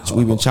 we've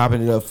been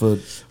chopping it up for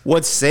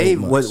what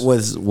saved what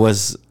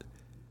was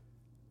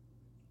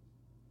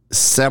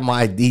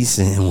semi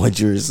decent in what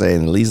you were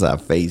saying? At least I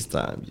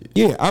FaceTime you.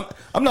 Yeah,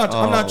 I'm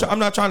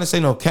not trying to say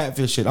no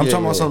catfish shit. I'm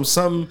talking about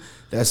something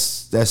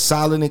that's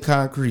solid and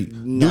concrete.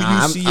 Do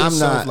you see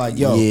yourself like,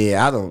 yo?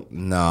 Yeah, I don't.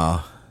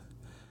 No,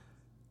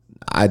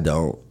 I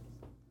don't.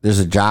 There's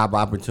a job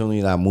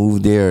opportunity that I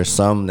moved there or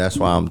something. That's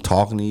why I'm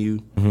talking to you.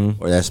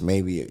 Mm-hmm. Or that's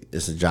maybe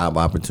it's a job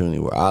opportunity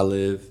where I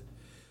live,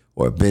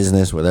 or a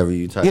business, whatever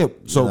you type. Yeah.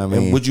 So, you know what I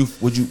mean?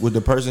 would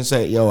the person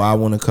say, yo, I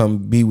want to come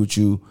be with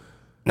you?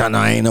 No,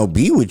 I ain't no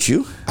be with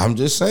you. I'm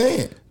just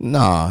saying.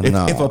 No.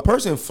 If a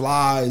person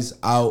flies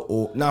out,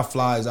 or not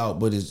flies out,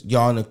 but it's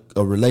y'all in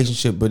a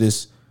relationship, but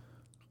it's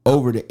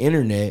over the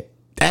internet.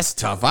 That's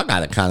tough. I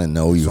gotta kind of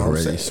know you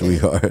already,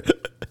 sweetheart.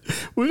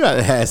 We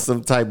gotta have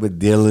some type of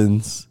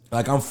dealings.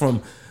 Like, I'm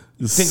from.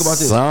 Think about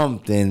this.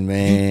 Something,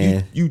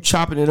 man. You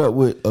chopping it up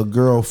with a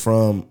girl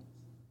from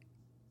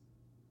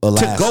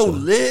Alaska. To go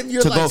live?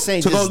 You're like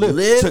saying just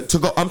live? To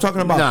go. I'm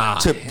talking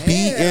about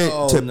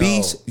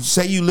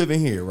say you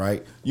living here,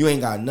 right? You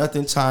ain't got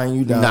nothing tying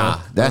you down. Nah,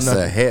 that's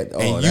a hell.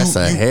 Oh, that's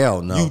a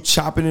hell no. You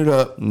chopping it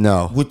up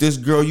with this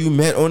girl you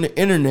met on the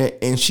internet,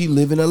 and she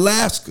live in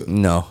Alaska.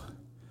 No.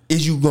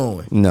 Is you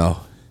going?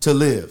 No. To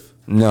live?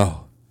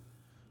 No.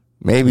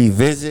 Maybe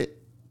visit.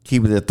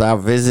 Keep it a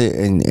thought visit,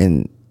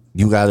 and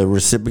you got to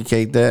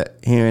reciprocate that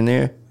here and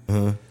there.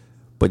 Uh-huh.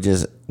 But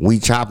just we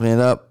chopping it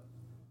up.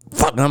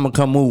 Fuck, I'm gonna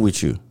come move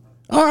with you.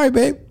 All right,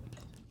 babe.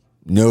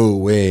 No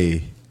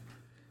way.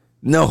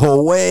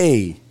 No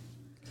way.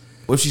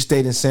 What if she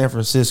stayed in San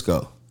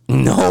Francisco?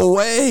 No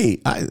way.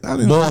 I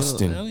didn't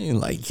Boston. I didn't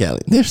like Cali.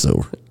 They're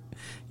so.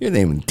 You're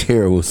naming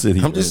terrible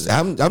cities. I'm just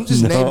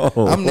Nevada.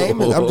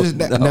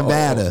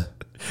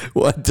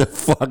 What the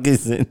fuck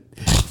is it?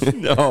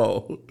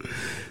 No.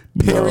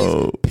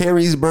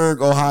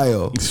 Perrysburg,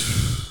 Ohio.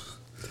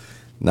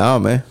 No,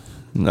 man.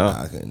 No.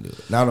 Nah, I couldn't do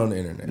it. Not on the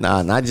internet.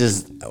 Nah, not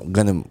just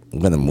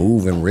gonna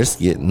move and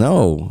risk it.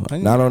 No.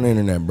 Not on the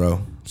internet,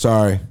 bro.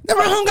 Sorry.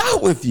 Never hung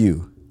out with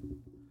you.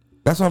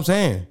 That's what I'm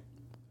saying.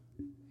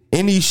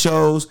 In these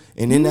shows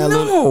and in that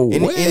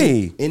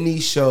in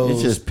these shows,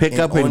 you just pick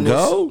up and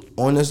go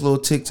on this little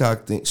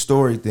TikTok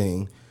story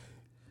thing.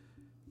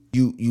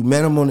 You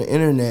met them on the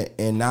internet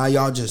and now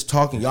y'all just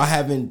talking. Y'all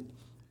haven't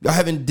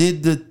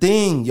did the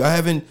thing. Y'all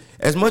haven't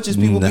as much as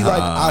people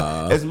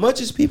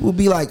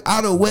be like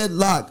out of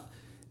wedlock.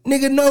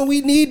 Nigga, no,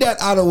 we need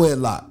that out of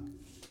wedlock.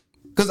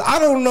 Cause I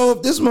don't know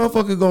if this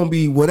motherfucker gonna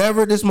be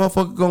whatever this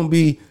motherfucker gonna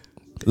be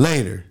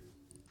later.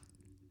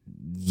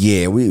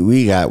 Yeah,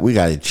 we got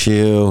to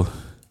chill.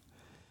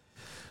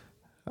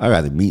 I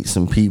got to meet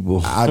some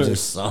people. I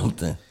just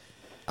something.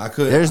 I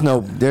could.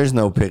 There's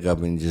no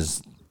pickup and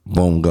just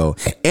boom go.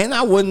 And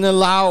I wouldn't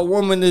allow a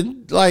woman to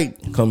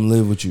like come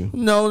live with you.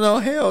 No,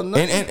 hell no.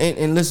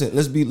 And listen,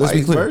 let's be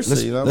clear.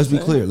 Let's be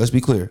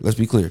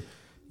clear.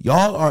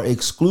 Y'all are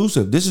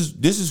exclusive. This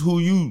is who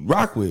you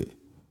rock with.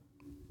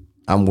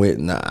 I'm with.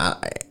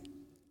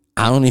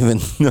 I don't even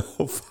know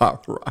if I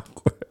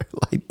rock with her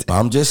like that.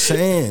 I'm just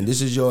saying,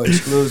 this is your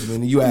exclusive,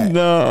 and you at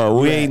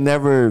we ain't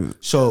never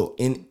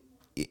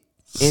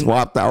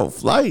swapped out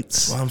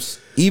flights.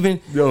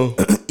 Even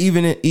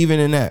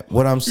in that,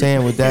 what I'm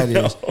saying with that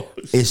is,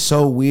 it's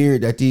so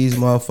weird that these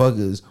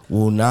motherfuckers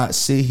will not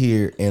sit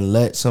here and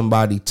let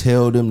somebody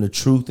tell them the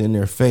truth in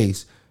their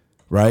face,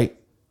 right?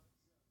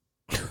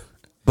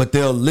 But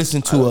they'll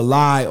listen to a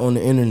lie on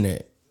the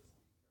internet.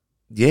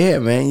 Yeah,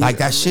 man. Like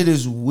that shit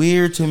is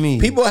weird to me.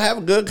 People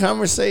have good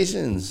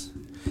conversations.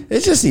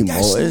 It's just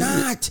emotional.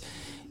 That's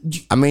not.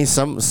 I mean,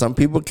 some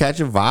people catch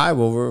a vibe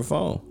over a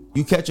phone.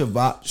 You catch a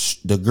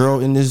vibe. The girl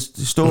in this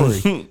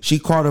story, she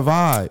caught a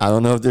vibe. I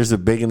don't know if there's a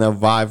big enough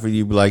vibe for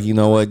you to be like, you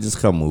know what, just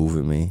come move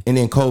with me. And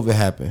then COVID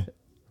happened.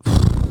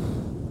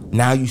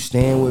 Now you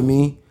staying with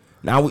me.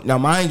 Now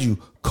mind you,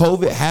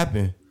 COVID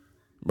happened,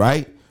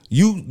 right?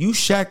 You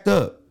shacked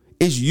up.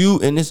 It's you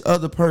and this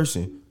other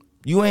person.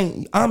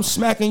 I'm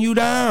smacking you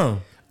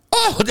down.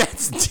 Oh,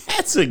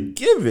 that's a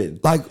given.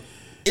 Like,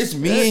 it's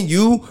me and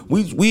you.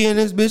 We in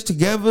this bitch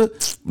together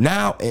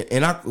now,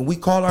 and we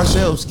call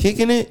ourselves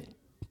kicking it.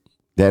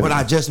 But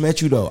I just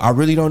met you though. I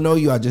really don't know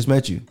you. I just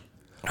met you.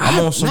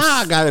 I'm on some. Now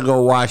I gotta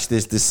go watch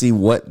this to see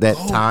what that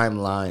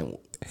timeline.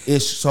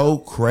 It's so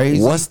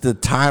crazy. What's the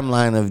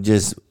timeline of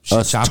just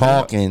us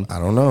talking? I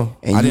don't know.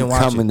 And I didn't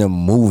coming to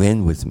move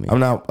in with me.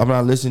 I'm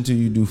not listening to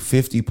you do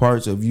 50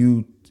 parts of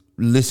you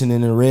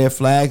listening to red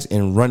flags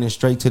and running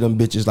straight to them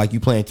bitches like you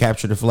playing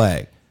capture the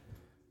flag.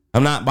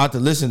 I'm not about to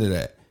listen to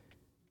that.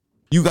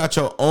 You got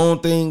your own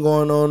thing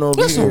going on over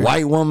That's here. That's a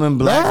white woman,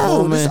 black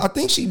woman. I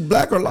think she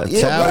black or like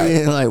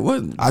Italian. Black. Like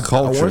what? I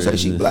want to say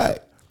she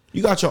black.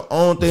 You got your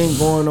own thing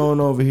going on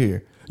over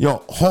here.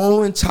 Your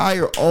whole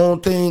entire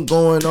own thing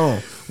going on.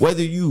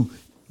 Whether you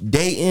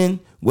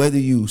dating, whether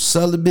you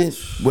celibate,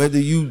 whether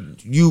you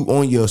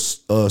on your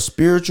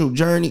spiritual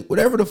journey,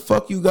 whatever the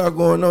fuck you got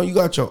going on, you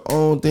got your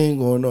own thing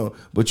going on.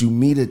 But you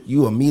meet a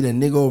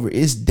nigga over.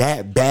 It's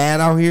that bad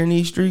out here in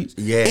these streets.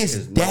 Yeah,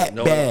 it's that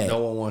bad.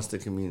 No one wants to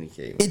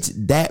communicate. It's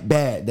that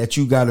bad that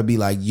you got to be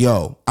like,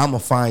 yo, I'ma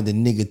find a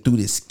nigga through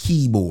this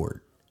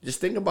keyboard.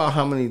 Just think about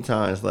how many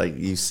times like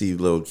you see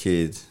little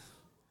kids,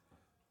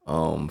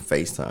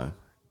 FaceTime,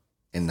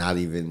 and not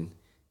even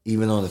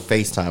on the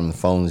FaceTime, the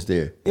phone is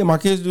there. Yeah, my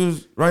kids do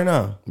this right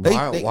now.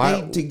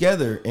 Why? They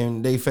together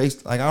and they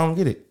face like I don't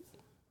get it.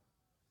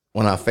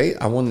 When I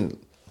want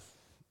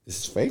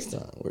this is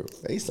FaceTime. We're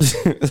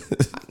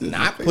FaceTime.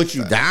 Not put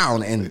you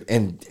down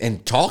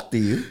and talk to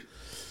you.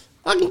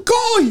 I can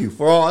call you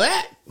for all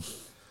that.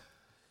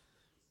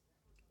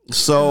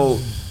 So,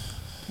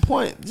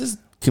 point just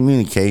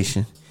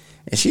communication.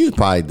 And she was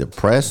probably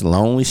depressed,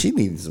 lonely. She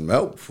needed some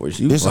help before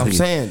she was. That's what I'm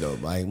saying though.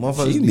 Like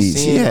motherfuckers,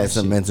 she had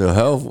some mental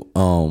health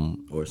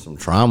or some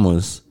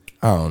traumas.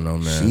 I don't know,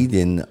 man. She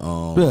didn't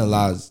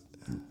realize,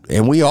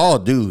 and we all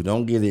do.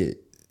 Don't get it.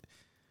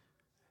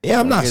 Yeah,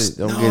 I'm not. I'm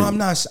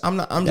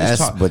just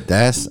talking. But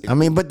that's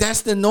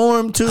the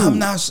norm too. I'm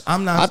not.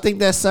 I think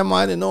that's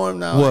semi the norm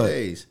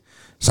nowadays.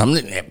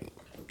 Something.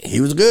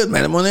 He was good,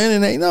 man. I'm on the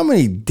internet. You know how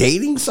many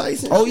dating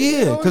sites? Oh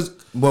yeah, because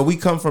we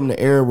come from the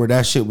era where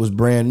that shit was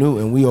brand new,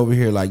 and we over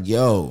here like,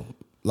 yo,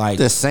 like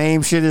the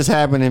same shit is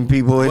happening.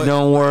 People, it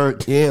don't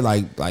work. Yeah,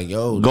 like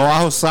yo, go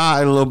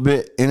outside a little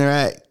bit,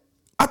 interact.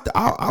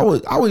 I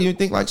would even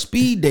think like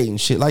speed dating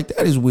shit like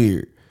that is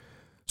weird.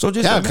 So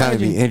just that would kind of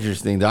be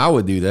interesting. Though I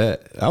would do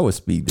that. I would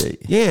speed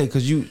date. Yeah,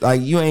 because you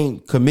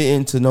ain't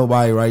committing to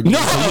nobody right now.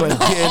 So you ain't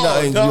getting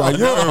nothing. No.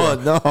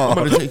 I'm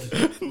gonna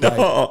take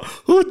no.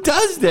 Who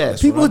does that?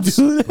 People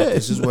do that.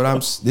 Listen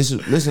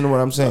to what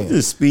I'm saying.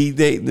 Just speed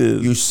date.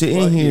 You're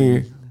sitting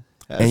here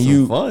and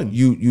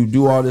you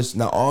do all this.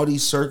 Now all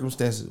these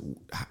circumstances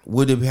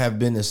would have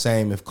been the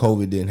same if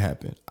COVID didn't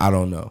happen. I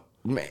don't know.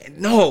 Man,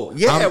 no,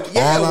 yeah,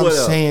 all I'm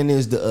saying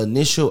is the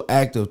initial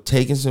act of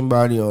taking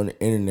somebody on the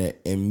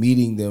internet and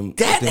meeting them.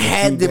 That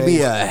had to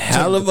be a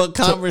hell of a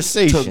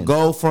conversation. To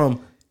go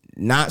from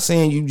not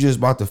saying you just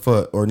about to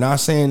fuck, or not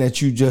saying that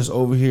you just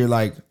over here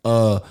like,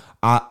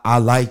 I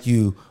like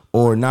you,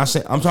 or not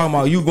saying, I'm talking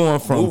about you going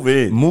from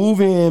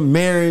move in,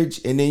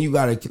 marriage, and then you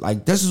gotta,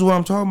 like, this is what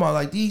I'm talking about.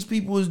 Like, these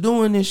people is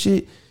doing this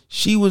shit.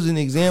 She was an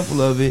example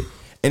of it.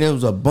 And it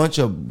was a bunch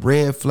of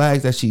red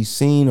flags that she's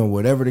seen, or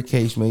whatever the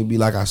case may be.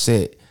 Like I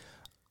said,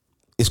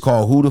 it's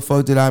called Who the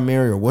Fuck Did I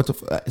Marry, or what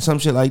the some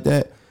shit like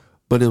that.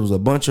 But it was a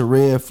bunch of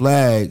red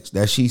flags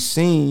that she's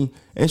seen,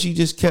 and she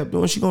just kept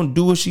doing. She gonna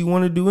do what she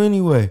want to do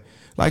anyway.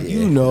 Like,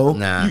 you know,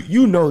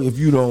 you know, if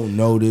you don't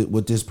know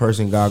what this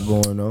person got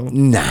going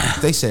on,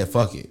 they said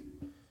fuck it.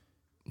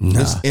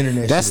 This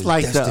internet. That's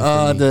like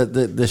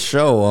the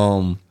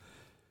show,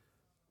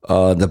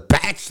 The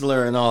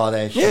Bachelor and all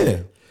that shit.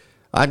 Yeah.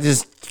 I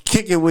just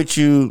kick it with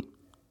you.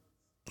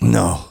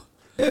 No.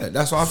 Yeah,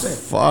 that's what I'm saying.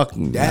 Fuck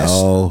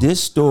no.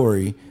 This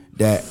story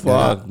that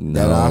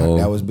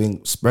was being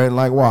spread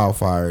like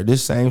wildfire.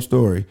 This same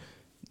story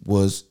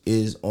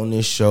is on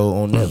this show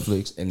on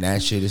Netflix, and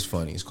that shit is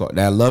funny. It's called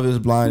That Love Is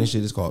Blind and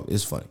shit is called.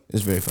 It's funny.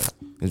 It's very funny.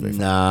 It's very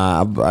funny.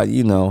 Nah,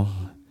 you know,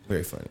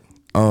 very funny.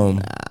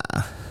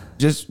 I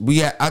just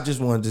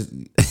wanted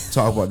to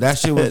talk about that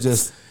shit. Was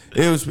just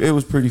it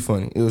was pretty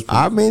funny. It was.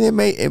 I mean, it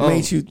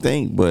makes you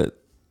think, but.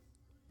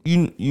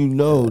 You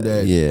know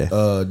that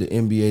the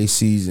NBA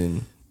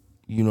season,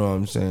 you know what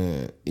I'm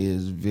saying,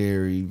 is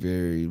very,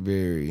 very,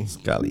 very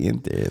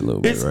caliente a little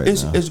bit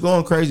now. It's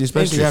going crazy,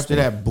 especially after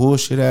that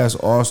bullshit ass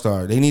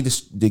All-Star. They need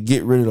to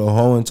get rid of the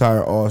whole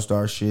entire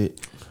All-Star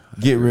shit.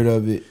 Get rid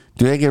of it.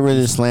 Do they get rid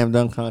of the slam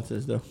dunk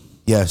contest though?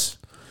 Yes.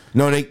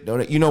 No, they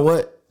you know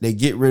what? They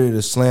get rid of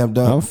the slam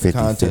dunk I'm 50,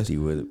 contest. 50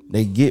 with it.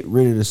 They get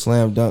rid of the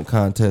slam dunk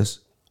contest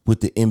with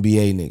the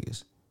NBA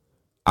niggas.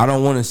 I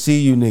don't want to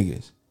see you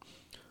niggas.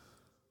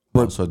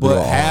 But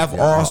have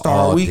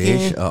All-Star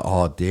Weekend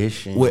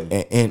audition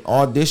and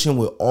audition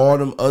with all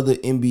them other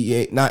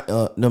NBA, not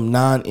them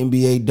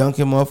non-NBA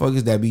dunking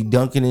motherfuckers that be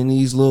dunking in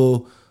these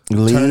little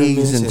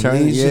leagues and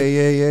tournaments.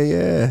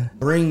 Yeah.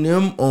 Bring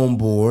them on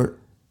board,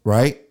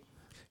 right?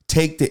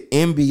 Take the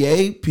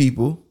NBA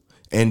people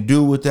and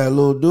do what that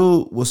little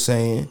dude was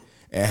saying,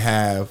 and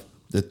have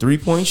the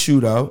 3-point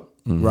shootout,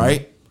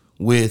 right?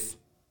 With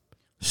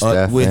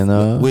Steph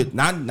with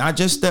not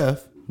just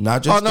Steph.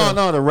 Not just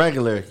no, the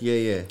regular.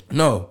 Yeah.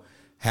 No,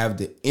 have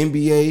the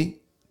NBA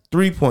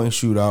 3-point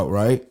shootout,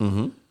 right?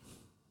 Mm-hmm.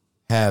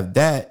 Have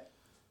that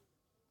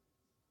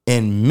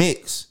and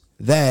mix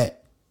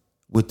that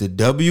with the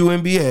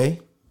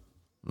WNBA,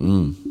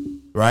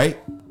 right?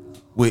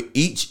 With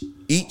each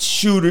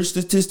shooter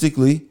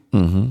statistically,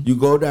 you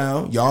go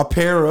down, y'all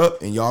pair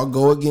up, and y'all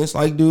go against,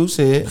 like dude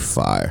said,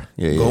 fire.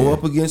 Go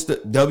up against the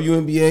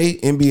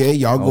WNBA, NBA.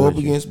 Y'all go up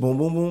against boom,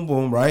 boom, boom,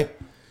 boom, right?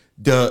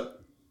 The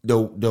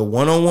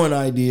one-on-one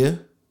idea.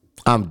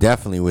 I'm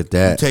definitely with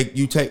that.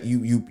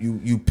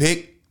 You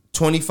pick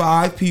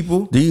 25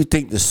 people. Do you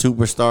think the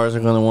superstars are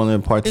going to want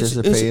to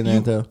participate in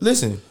that though?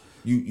 Listen,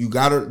 you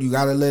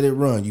gotta let it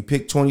run. You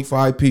pick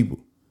 25 people.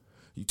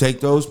 You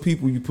take those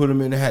people, you put them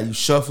in the hat, you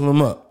shuffle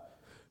them up.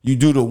 You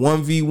do the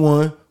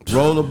 1v1,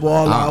 roll the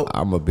ball out.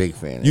 I'm a big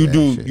fan of you that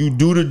do shit. You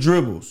do the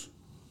dribbles.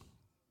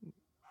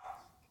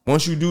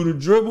 Once you do the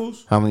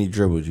dribbles, how many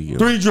dribbles you give?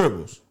 3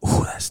 dribbles.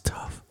 Ooh, that's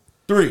tough.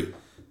 3.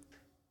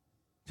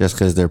 Just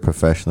because they're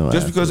professional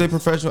athletes. Just because they're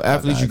professional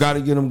athletes, you got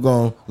to get them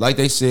going. Like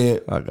they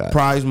said,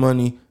 prize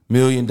money, $1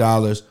 million,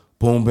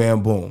 boom,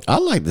 bam, boom. I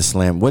like the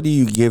slam. What do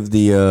you give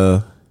the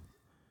 $1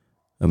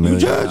 million? You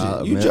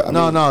judge it.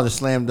 No, the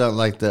slam dunk,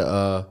 like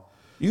the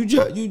you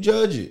judge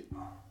it.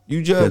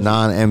 You judge the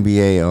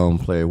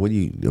non-NBA player. What do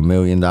you, $1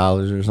 million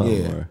or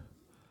something? Yeah.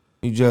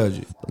 You judge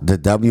it. The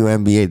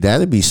WNBA,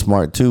 that'd be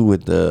smart too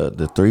with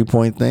the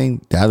 3-point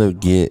thing. That'll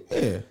get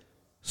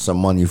some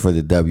money for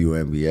the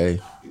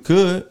WNBA.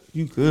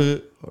 You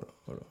could. Hold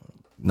on.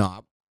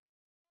 No.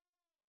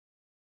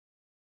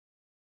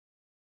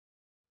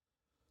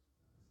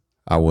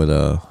 I would,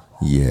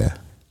 yeah.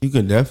 You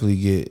could definitely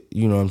get,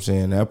 you know what I'm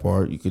saying, that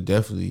part. You could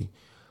definitely,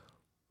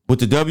 with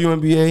the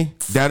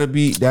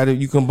WNBA,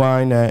 you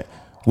combine that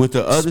with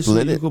the other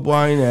shit, you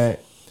combine that.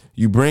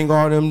 You bring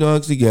all them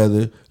dogs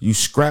together. You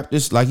scrap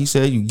this, like he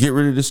said. You get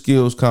rid of the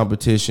skills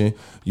competition.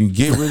 You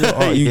get rid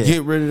of you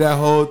get rid of that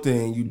whole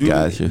thing. You do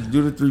you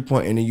do the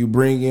 3-point, and then you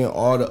bring in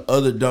all the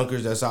other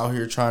dunkers that's out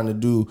here trying to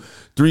do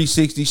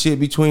 360 shit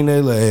between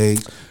their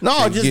legs.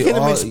 No, just get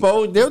them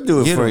exposed. They'll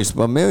do it for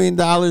 $1 million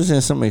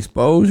and some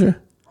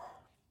exposure.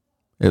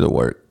 It'll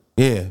work.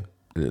 Yeah,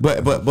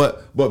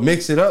 but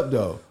mix it up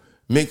though.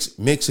 Mix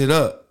it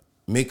up.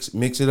 Mix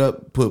it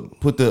up.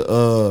 Put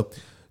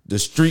the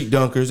street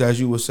dunkers,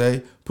 as you would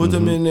say, put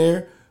them in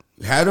there,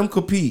 have them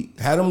compete,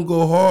 have them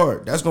go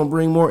hard. That's gonna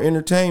bring more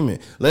entertainment.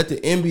 Let the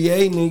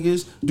NBA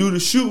niggas do the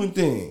shooting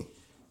thing.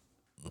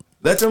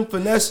 Let them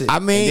finesse it. I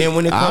mean, and then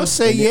when it comes,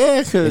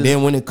 and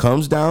then when it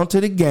comes down to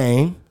the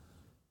game,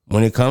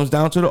 when it comes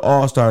down to the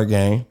All-Star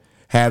game,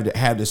 have the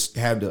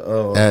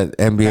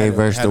NBA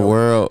versus the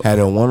world. Had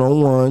a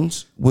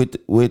 1-on-1s with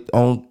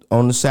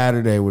on the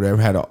Saturday,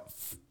 whatever. Had a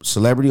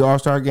celebrity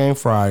All-Star game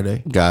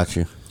Friday. Got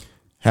you.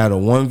 Had a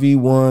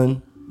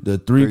 1v1, the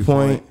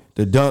 3-point,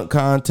 the dunk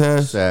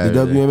contest, Saturday.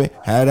 the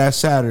WNBA. Had that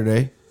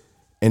Saturday,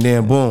 and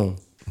then boom,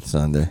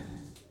 Sunday.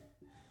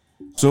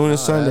 soon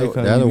as Sunday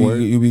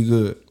comes, you be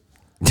good.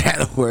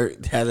 That'll work.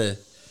 I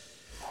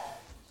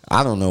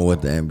don't know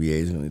what the NBA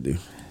is gonna do.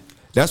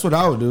 That's what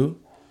I would do.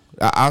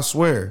 I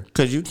swear.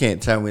 Because you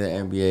can't tell me the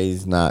NBA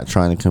is not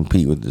trying to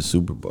compete with the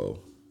Super Bowl.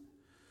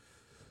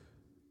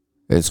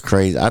 It's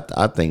crazy.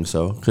 I think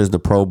so. Because the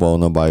Pro Bowl,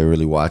 nobody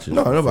really watches.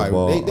 No, nobody.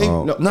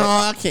 No,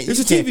 I can't. It's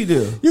a TV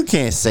deal. You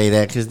can't say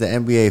that because the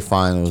NBA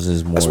Finals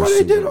is more. That's why they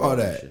Super did Bowl all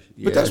that.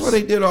 shit. But that's why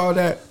they did all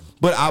that.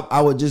 But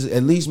I would just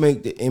at least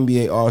make the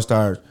NBA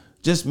All-Stars,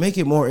 just make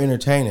it more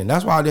entertaining.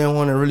 That's why I didn't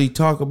want to really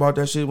talk about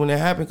that shit when it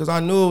happened, because I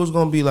knew it was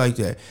going to be like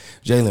that.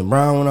 Jaylen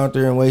Brown went out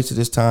there and wasted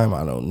his time.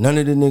 I know none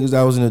of the niggas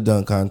that was in the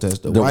dunk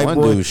contest. The white one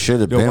boy dude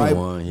should have been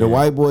one. The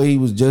white boy, he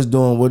was just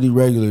doing what he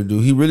regularly do.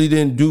 He really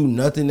didn't do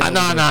nothing that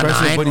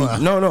was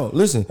impressive. No,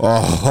 listen.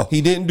 He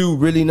didn't do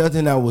really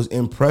nothing that was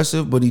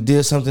impressive, but he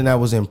did something that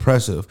was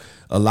impressive.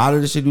 A lot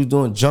of the shit he was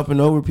doing, jumping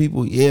over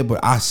people, yeah, but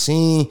I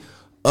seen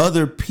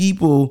other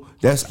people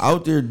that's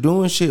out there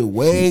doing shit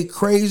way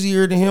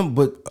crazier than him,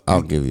 but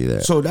I'll give you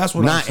that. So that's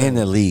what I'm saying. Not in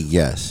the league,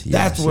 yes.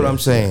 That's what I'm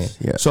saying.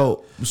 Yes.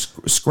 So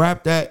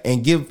scrap that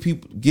and give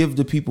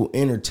the people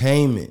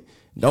entertainment.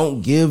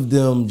 Don't give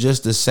them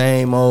just the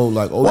same old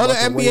like. Oh, well, the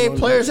NBA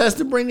players has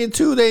to bring it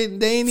too. They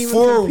ain't even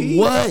for compete.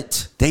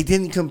 What? They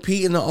didn't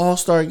compete in the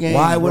All-Star game.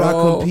 Why would I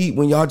compete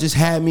when y'all just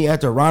had me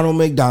at the Ronald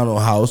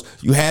McDonald House?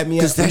 You had me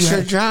because that's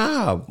your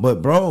job.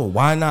 But bro,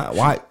 why not?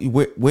 Why?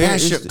 Where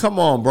is come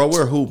on, bro?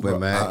 We're hooping,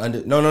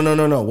 man.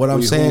 No. What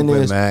I'm saying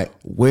is,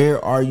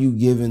 where are you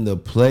giving the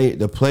play?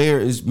 The player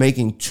is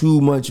making too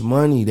much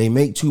money. They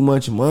make too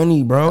much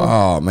money, bro.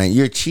 Oh man,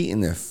 you're cheating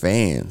their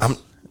fans.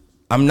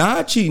 I'm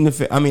not cheating the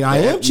fans. I mean, I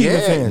am cheating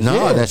the fans.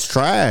 No, that's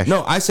trash.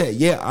 No, I said,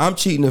 I'm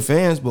cheating the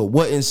fans, but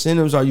what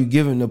incentives are you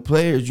giving the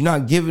players? You're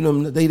not giving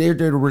them, they're there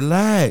to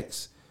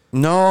relax.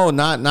 No,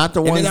 not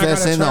the ones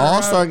that's in the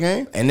All-Star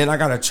game. And then I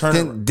got to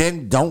turn.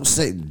 Then don't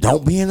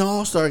be in the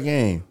All-Star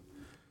game.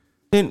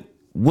 Then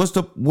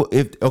so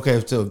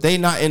if they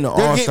not in the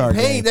All-Star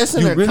game. Paid. That's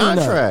in their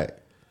contract.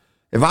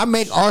 If I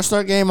make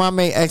All-Star game, I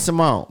make X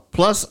amount.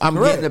 Plus, I'm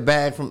getting the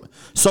bag from.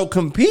 So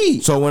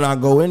compete. So when I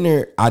go in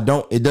there,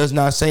 it does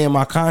not say in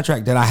my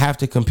contract that I have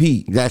to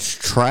compete. That's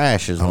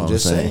trash, is what I'm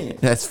just saying.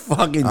 That's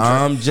fucking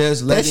trash. I'm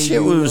just letting that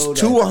shit you was know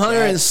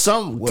 200 and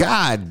something.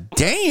 God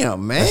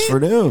damn, man. That's for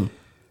them.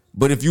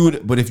 But if you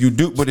bring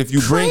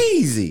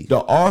crazy,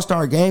 the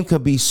All-Star game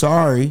could be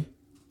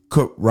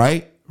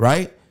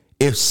right?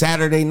 If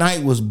Saturday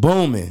night was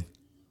booming.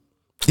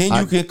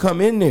 Then you can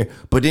come in there.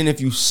 But then if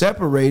you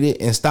separate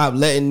it and stop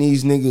letting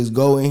these niggas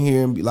go in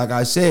here and be, like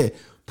I said,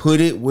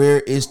 put it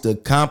where it's the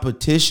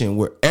competition,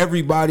 where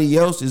everybody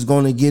else is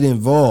going to get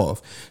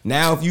involved.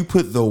 Now, if you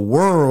put the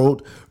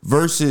world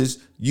versus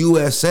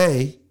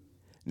USA,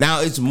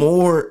 now it's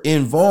more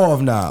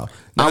involved now.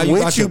 I'm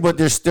with you, but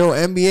there's still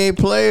NBA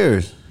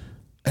players.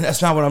 And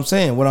that's not what I'm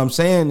saying. What I'm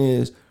saying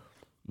is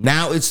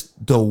now it's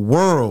the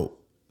world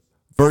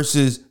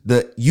versus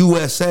the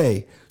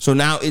USA. So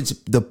now it's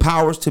the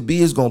powers to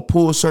be is gonna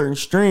pull certain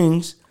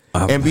strings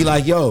and be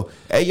like, we're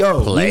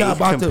not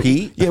about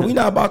compete. we're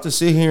not about to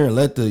sit here and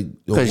let the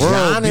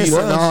world beat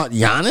us.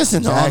 Giannis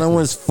and all them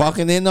was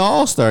fucking in the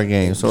All-Star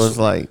game. So it's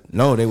like,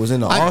 no, they was in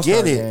the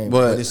All-Star game,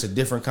 but it's a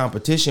different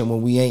competition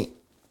when we ain't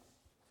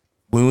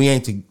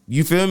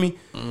you feel me?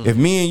 If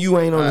me and you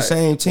ain't on the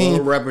same team,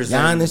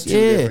 Giannis,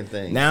 different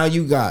things. Now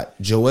you got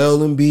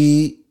Joel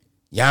Embiid,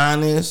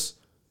 Giannis,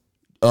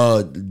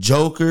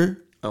 Joker.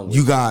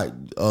 You got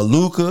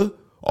Luka,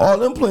 all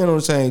them playing on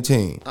the same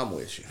team. I'm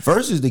with you.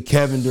 Versus the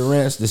Kevin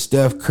Durant's, the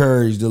Steph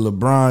Curry's, the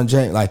LeBron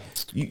James. Like,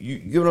 you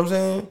get what I'm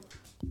saying?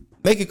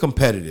 Make it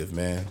competitive,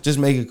 man. Just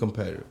make it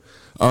competitive.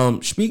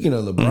 Speaking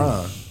of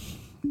LeBron,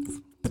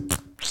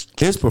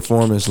 his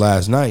performance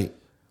last night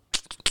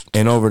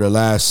and over the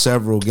last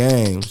several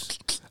games,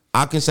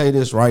 I can say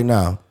this right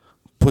now.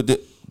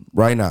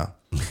 LeBron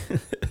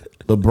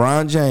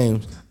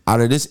James,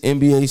 out of this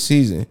NBA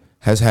season,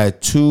 has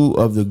had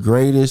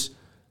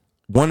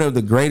one of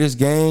the greatest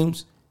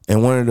games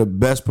and one of the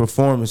best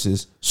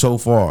performances so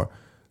far.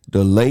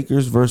 The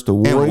Lakers versus the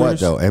Warriors. And what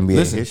though?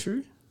 NBA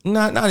history?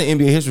 Not in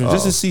NBA history.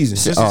 Just a season.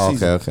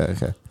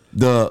 Okay.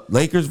 The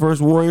Lakers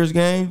versus Warriors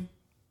game,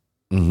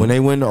 when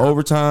they went to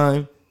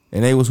overtime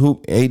and they was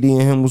AD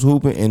and him was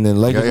hooping, and then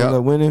Lakers ended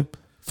up winning.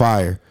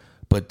 Fire.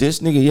 But this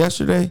nigga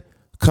yesterday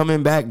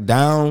coming back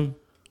down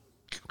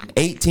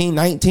 18,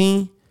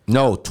 19.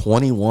 No,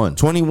 21.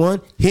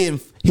 21, hitting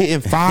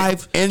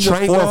 5 in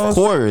the fourth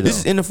quarter. Though. This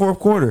is in the fourth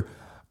quarter.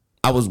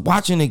 I was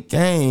watching the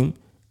game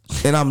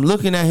and I'm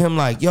looking at him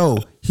like,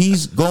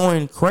 he's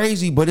going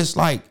crazy, but it's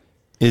like,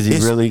 is he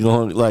really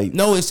going like?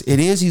 No, it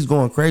is. He's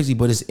going crazy,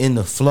 but it's in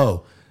the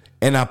flow.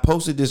 And I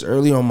posted this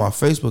earlier on my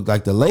Facebook.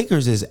 Like, the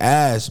Lakers is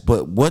ass,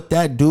 but what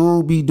that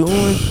dude be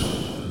doing,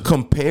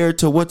 compared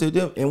to what they're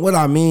doing. And what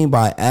I mean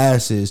by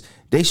ass is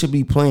they should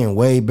be playing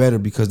way better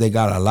because they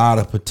got a lot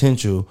of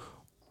potential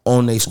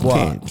on their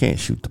squad. Can't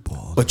shoot the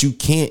ball. But you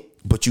can't.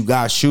 But you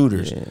got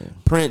shooters. Yeah.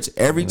 Prince,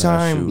 every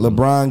time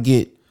LeBron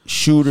get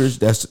shooters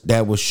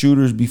that was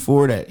shooters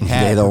before that.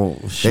 They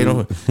don't shoot.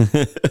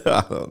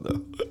 I don't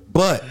know.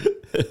 But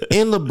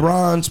in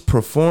LeBron's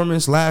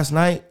performance last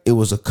night, it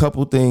was a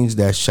couple things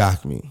that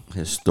shocked me.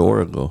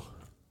 Historical.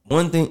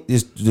 One thing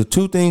is the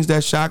two things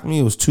that shocked me.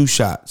 It was 2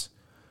 shots,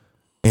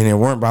 and they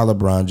weren't by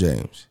LeBron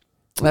James.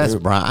 That's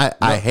Brian.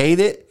 I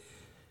hate it.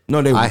 No,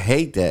 I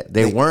hate that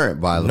they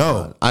weren't by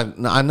LeBron.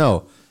 I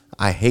know.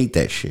 I hate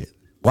that shit.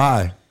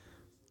 Why?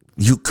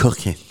 You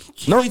cooking?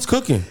 No, he's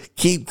cooking.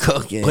 Keep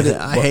cooking.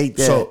 I hate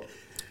that. So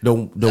I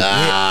don't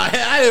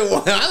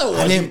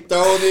want you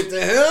throwing it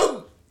to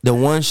him. The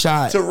one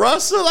shot to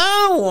Russell,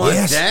 I don't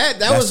want that.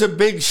 That was a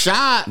big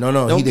shot.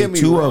 No, he did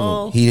 2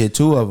 of them. He did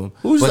 2 of them.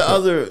 Who's the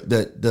other?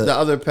 The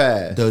other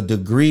pass. The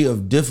degree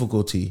of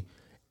difficulty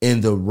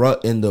in the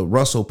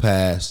Russell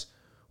pass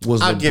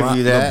was. I'll give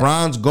you that.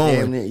 LeBron's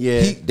going.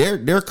 Yeah,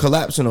 they're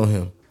collapsing on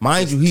him.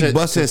 Mind you, he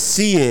busting. To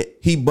see it,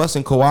 he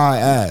busting Kawhi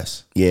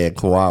ass. Yeah,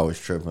 Kawhi was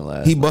tripping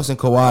last. He busting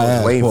Kawhi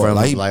ass. Waiting for him,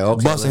 like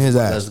okay, busting his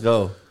ass. Let's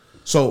go.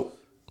 So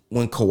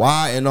when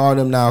Kawhi and all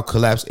them now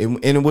collapse,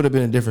 and it would have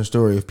been a different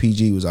story if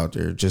PG was out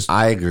there.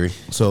 I agree.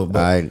 So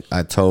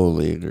I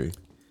totally agree.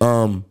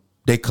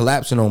 They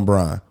collapsing on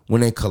Bron.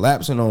 When they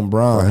collapsing on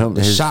Bron,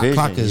 the shot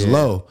clock is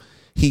low.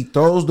 He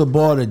throws the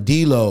ball to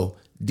D'Lo.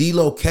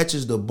 D'Lo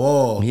catches the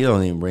ball. He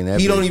don't even bring that.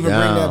 Bring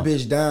that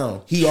bitch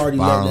down. He already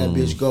let that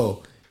bitch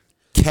go.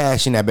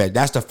 Cash in that bag.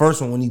 That's the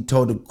first one when he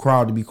told the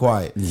crowd to be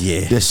quiet.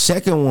 Yeah. The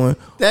second one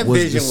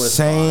was the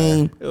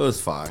same. Fire. It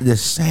was fire. The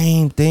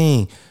same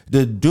thing.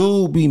 The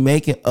dude be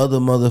making other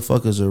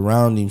motherfuckers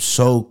around him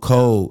so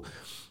cold.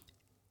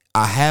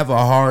 I have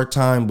a hard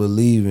time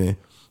believing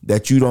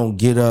that you don't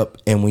get up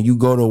and when you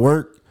go to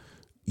work,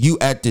 you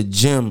at the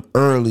gym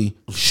early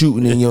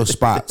shooting in your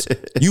spots.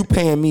 You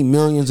paying me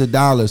millions of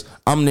dollars.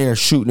 I'm there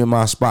shooting in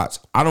my spots.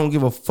 I don't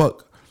give a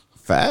fuck.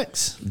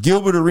 Facts.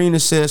 Gilbert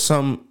Arenas said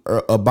something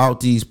about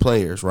these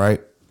players,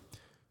 right?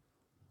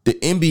 The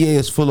NBA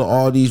is full of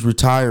all these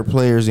retired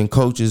players and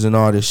coaches and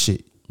all this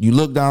shit. You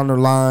look down the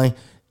line,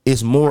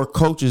 it's more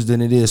coaches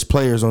than it is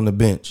players on the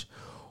bench.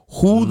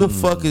 Who the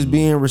fuck is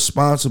being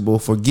responsible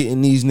for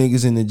getting these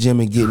niggas in the gym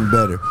and getting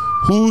better?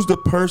 Who's the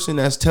person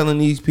that's telling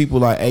these people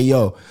like, hey,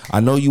 yo, I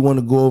know you want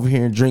to go over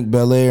here and drink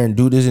Bel Air and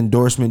do this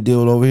endorsement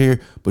deal over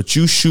here, but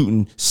you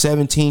shooting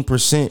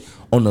 17%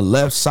 on the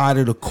left side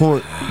of the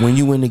court when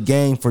you in the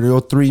game for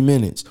your 3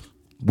 minutes.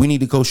 We need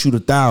to go shoot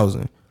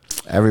 1,000.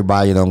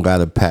 Everybody don't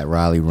got a Pat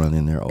Riley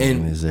running their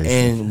organization.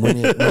 And when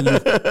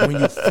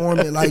you form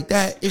it like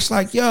that, it's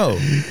like, yo,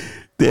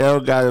 they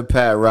don't got a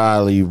Pat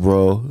Riley,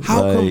 bro.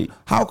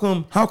 How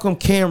come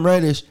Cam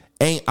Reddish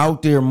ain't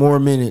out there more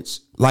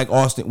minutes like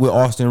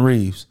Austin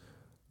Reeves?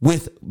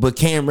 But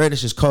Cam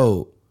Reddish is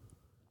cold.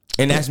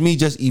 And that's me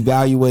just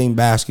evaluating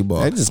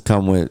basketball. They just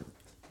come with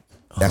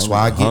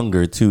why I get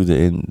hunger to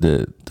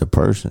the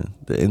person,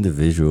 the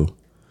individual.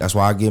 That's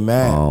why I get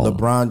mad.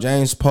 LeBron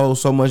James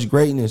posed so much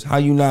greatness. How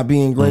you not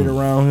being great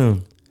around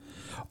him?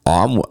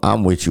 Oh,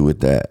 I'm with you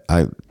with that.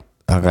 I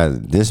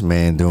got this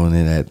man doing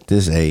it at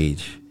this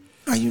age.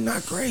 How you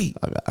not great?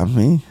 I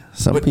mean,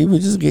 some people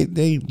just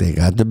they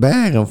got the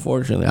bag,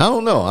 unfortunately. I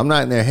don't know. I'm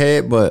not in their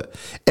head,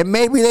 and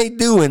maybe they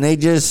do, and they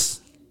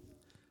just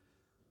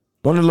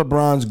one of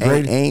LeBron's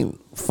greatest ain't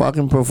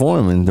fucking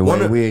performing the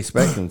way we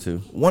expect them to.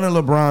 One of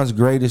LeBron's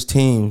greatest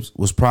teams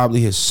was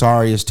probably his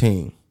sorriest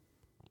team.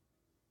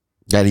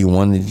 That he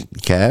won the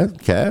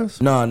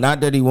Cavs? No,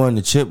 not that he won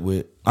the chip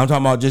with. I'm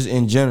talking about just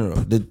in general.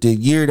 The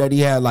year that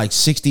he had like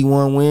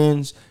 61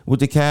 wins with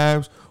the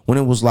Cavs, when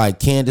it was like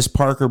Candace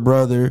Parker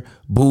brother,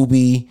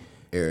 Boobie,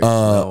 Eric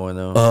Snow,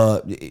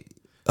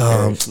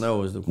 Eric Snow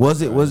was the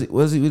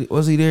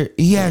was he there?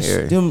 He had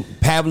them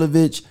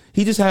Pavlovich.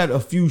 He just had a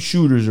few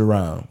shooters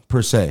around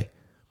per se.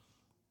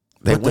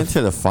 They went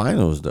to the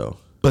finals though.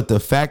 But the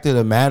fact of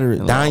the matter,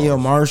 Daniel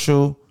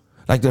Marshall,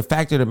 like the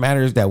fact of the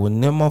matter is that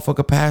when them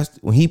motherfucker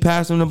when he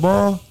passed him the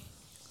ball,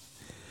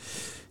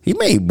 he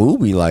made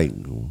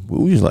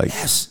Boobie's like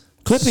yes.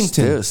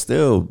 Clippington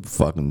still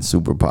fucking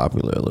super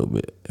popular a little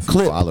bit.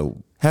 Clip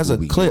has a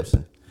clip.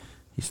 Gibson.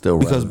 He's still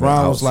because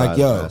Brown was like,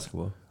 "Yo,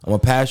 I'm gonna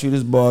pass you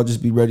this ball.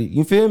 Just be ready."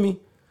 You feel me?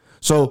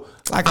 So,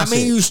 like I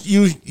mean,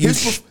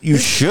 you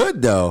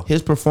should though.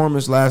 His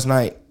performance last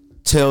night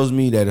tells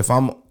me that if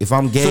I'm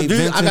Gabe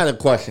Vincent, I got a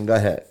question. Go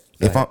ahead.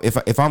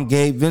 If I'm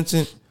Gabe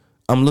Vincent,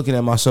 I'm looking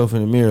at myself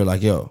in the mirror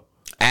like, "Yo."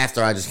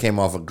 After I just came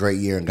off a great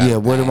year and got a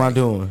bag. What am I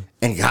doing?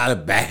 And got a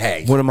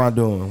bag. What am I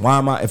doing? Why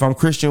am I? If I'm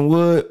Christian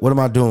Wood, what am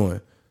I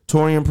doing?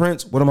 Torian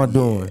Prince, what am I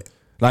doing?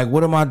 Like,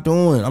 what am I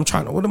doing?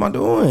 What am I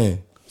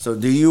doing? So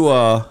do you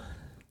what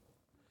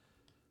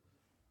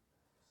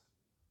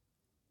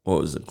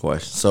was the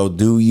question? So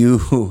do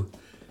you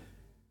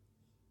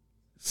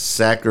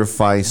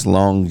sacrifice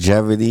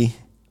longevity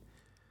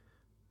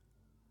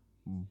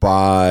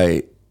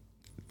by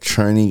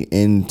turning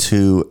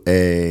into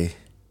a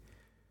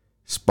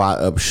spot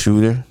up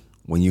shooter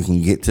when you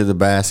can get to the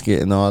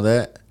basket and all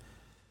that?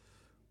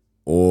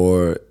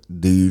 Or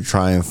do you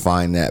try and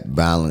find that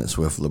balance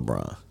with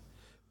LeBron?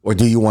 Or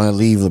do you want to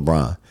leave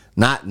LeBron?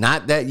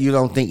 Not that you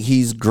don't think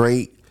he's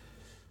great,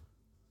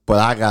 but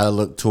I got to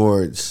look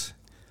towards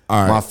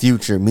my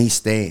future, me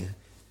staying.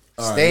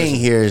 Staying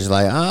here is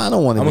like, I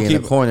don't want to be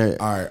in the corner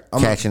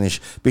catching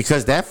this.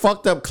 Because that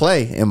fucked up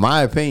Clay, in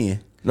my opinion.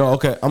 No,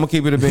 okay. I'm gonna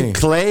keep it a bean.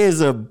 Clay is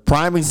a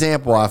prime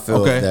example, I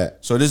feel, of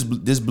that. So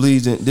this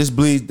bleeds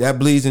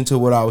into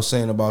what I was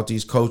saying about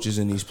these coaches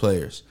and these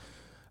players.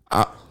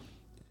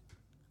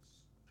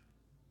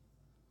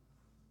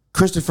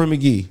 Christopher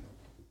McGee,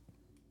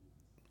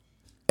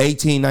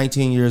 18,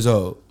 19 years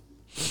old.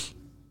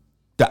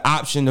 The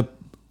option to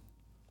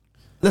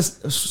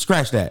let's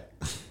scratch that.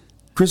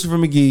 Christopher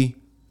McGee,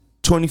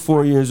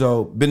 24 years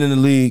old, been in the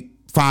league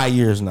 5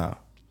 years now.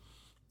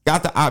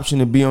 Got the option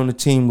to be on the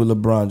team with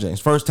LeBron James.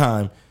 First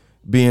time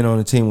being on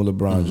the team with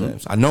LeBron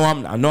James. I know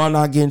I'm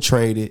not getting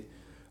traded.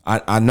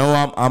 I know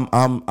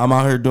I'm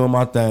out here doing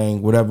my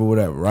thing, whatever,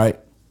 right?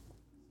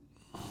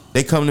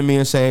 They come to me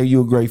and say, hey,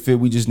 you a great fit.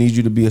 We just need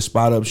you to be a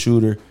spot up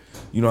shooter.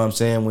 You know what I'm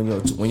saying?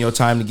 When your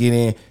time to get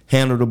in,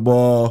 handle the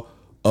ball,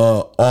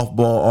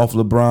 off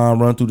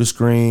LeBron, run through the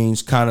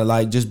screens, kind of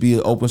like just be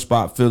an open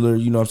spot filler.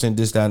 You know what I'm saying?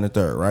 This, that, and the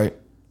third, right?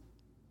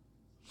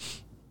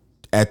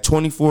 At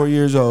 24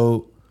 years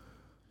old,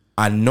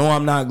 I know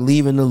I'm not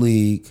leaving the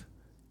league,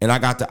 and I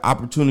got the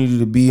opportunity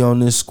to be on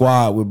this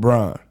squad with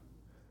Bron.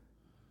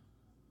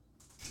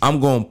 I'm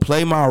going to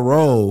play my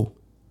role,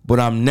 but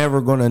I'm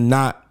never going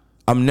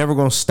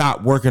to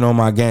stop working on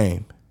my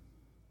game.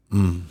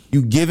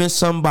 You giving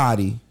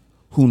somebody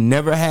who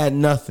never had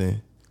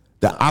nothing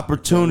the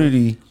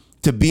opportunity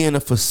to be in a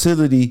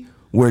facility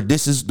where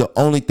this is the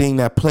only thing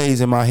that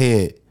plays in my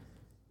head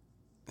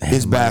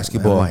is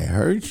basketball. That might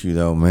hurt you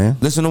though, man.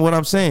 Listen to what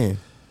I'm saying.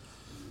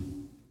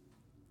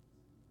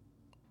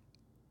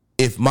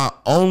 If my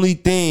only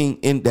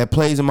thing that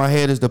plays in my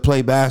head is to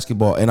play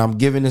basketball, and I'm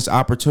given this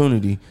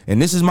opportunity,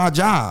 and this is my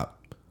job,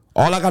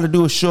 all I got to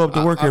do is show up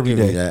to work every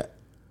day.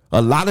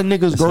 A lot of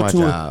niggas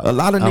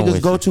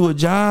go to a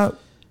job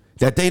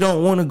that they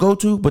don't want to go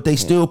to, but they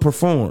still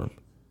perform.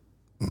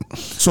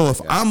 So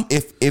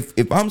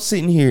if I'm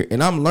sitting here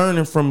and I'm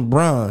learning from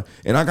Bron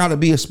and I gotta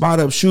be a spot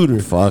up shooter,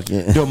 fuck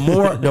it. the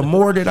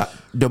more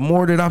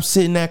that I'm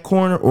sitting that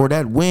corner or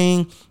that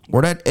wing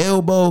or that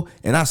elbow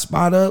and I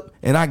spot up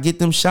and I get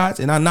them shots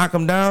and I knock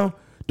them down,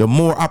 the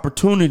more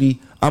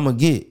opportunity I'm gonna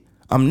get.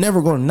 I'm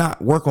never gonna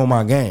not work on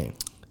my game.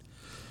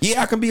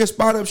 Yeah, I can be a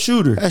spot up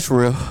shooter. That's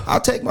real.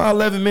 I'll take my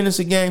 11 minutes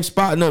a game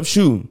spotting up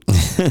shooting.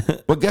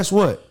 But guess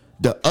what?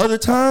 The other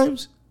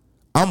times,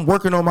 I'm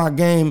working on my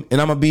game and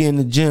I'm going to be in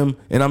the gym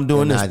and I'm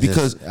doing this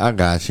because I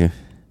got you.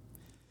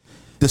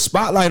 The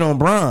spotlight on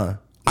Bron,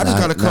 I just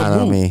got to come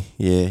on me.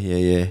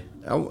 Yeah.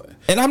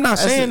 And I'm not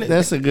saying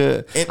that's a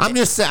good. I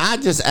just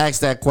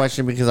asked that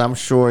question because I'm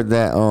sure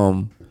that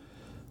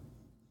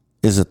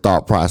is a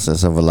thought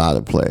process of a lot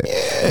of players.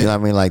 Yeah. You know what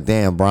I mean? Like,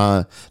 damn,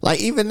 Bron. Like,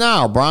 even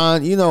now,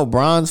 Bron,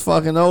 Bron's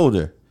fucking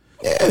older.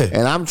 Yeah.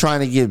 And I'm trying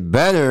to get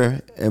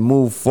better and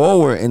move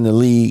forward in the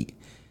league.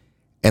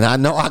 And I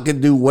know I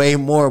can do way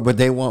more, but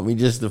they want me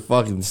just to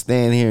fucking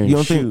stand here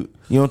and shoot.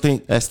 You don't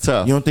think that's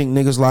tough? You don't think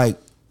niggas like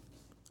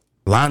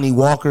Lonnie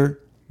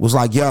Walker was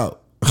like, yo.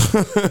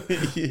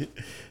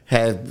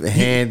 Had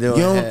handle.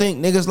 You don't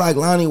think niggas like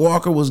Lonnie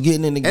Walker was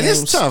getting in the game? And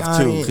it's tough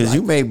too, because like,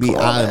 you may be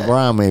out and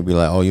Bron may be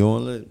like, oh, you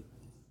want to let?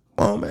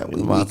 Oh man,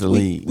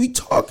 we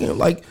talking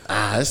like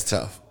it's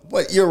tough.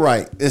 But you're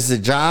right. It's a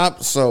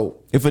job.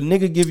 So if a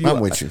nigga give you, I'm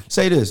with you.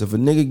 Say this: if a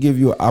nigga give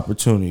you an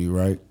opportunity,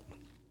 right?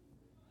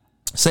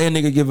 Say a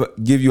nigga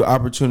give you an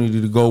opportunity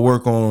to go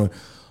work on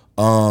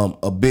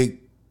a big,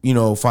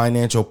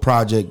 financial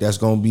project that's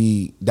gonna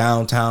be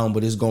downtown,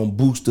 but it's gonna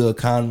boost the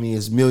economy.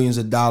 It's millions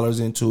of dollars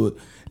into it,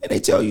 and they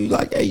tell you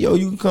like, hey, yo,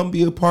 you can come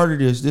be a part of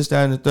this,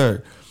 that, and the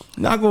third.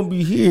 Not gonna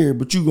be here,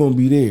 but you gonna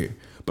be there.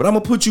 But I'm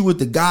gonna put you with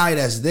the guy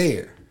that's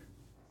there.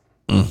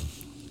 I'm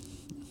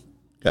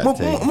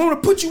gonna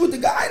put you with the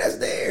guy that's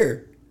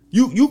there.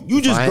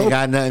 You just I ain't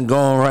got nothing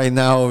going right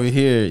now over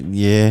here.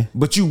 Yeah,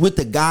 but you with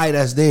the guy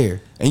that's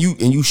there, and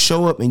you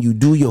show up and you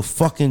do your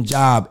fucking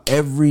job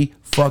every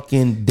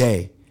fucking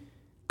day.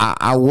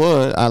 I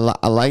would. I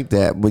like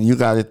that, but you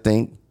got to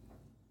think.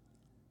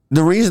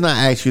 The reason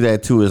I asked you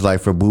that too is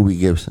like for Boobie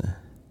Gibson.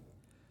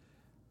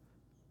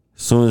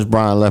 As soon as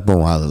Bron left,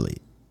 boom, out of the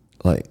league.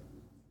 Like,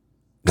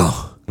 go.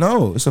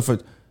 No, it's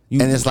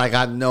and it's like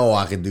I know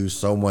I could do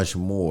so much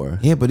more.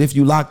 Yeah, but if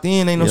you locked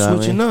in, ain't no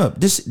switching up.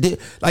 This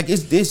like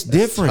it's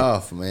different.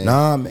 Tough, man.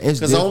 Nah, man, it's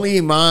because only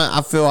mine.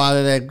 I feel out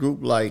of that group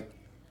like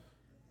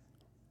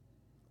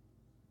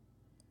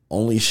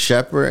only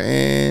Shepard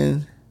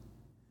and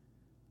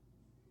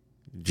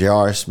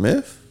J.R.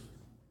 Smith.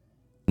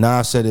 Nah,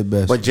 I said it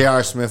best. But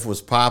J.R. Smith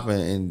was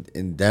popping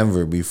in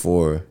Denver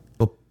before.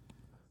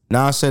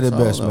 Nah, I said it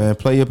best, man.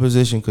 Play your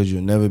position because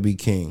you'll never be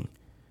king.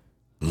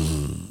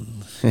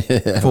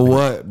 For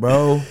what,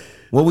 bro?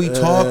 What we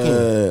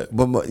talking?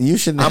 But you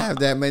shouldn't have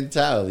that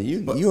mentality.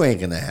 You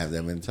ain't gonna have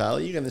that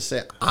mentality. You're gonna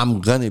say,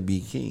 "I'm gonna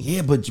be king."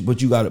 Yeah, but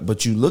you got it.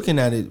 But you looking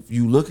at it.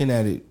 You looking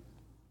at it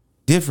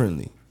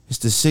differently. It's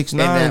the 6'9"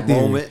 that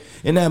theory. moment?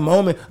 In that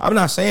moment, I'm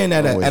not saying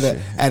that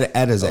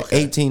as an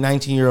 18,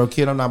 19-year-old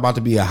kid, I'm not about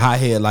to be a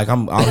hothead like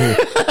I'm out here.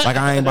 Like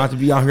I ain't about to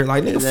be out here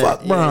like, nigga,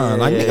 fuck Brian.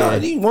 Like,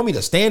 nigga, you want me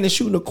to stand and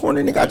shoot in the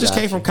corner? Nigga, I just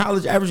came from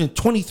college averaging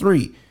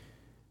 23.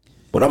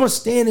 What I'm gonna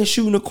stand and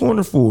shoot in the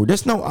corner for?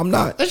 I'm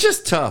not. It's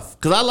just tough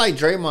because I like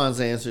Draymond's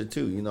answer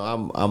too. You know,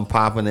 I'm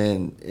popping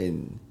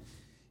in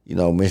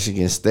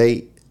Michigan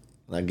State.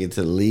 And I get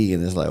to the league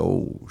and it's like,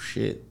 oh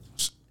shit,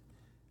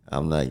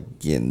 I'm not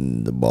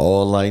getting the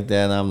ball like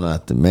that. I'm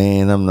not the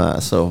man. I'm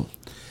not. So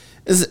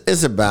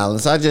it's a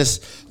balance. I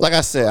just, like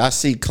I said, I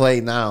see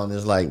Clay now and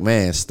it's like,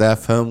 man,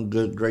 Steph, him,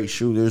 great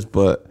shooters,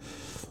 but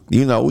we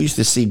used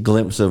to see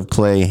glimpses of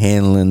Clay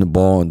handling the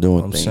ball and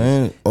doing things.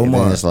 Saying, and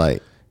then it's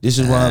like. This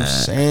is why I'm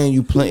saying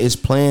it's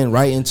playing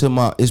right into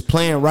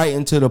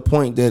the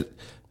point that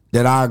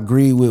I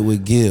agree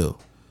with Gil,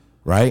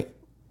 right?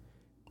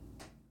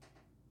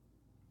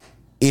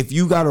 If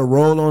you got a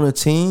role on a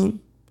team,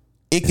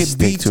 it could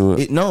be to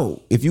it.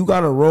 No, if you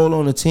got a role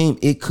on a team,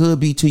 it could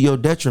be to your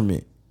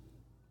detriment.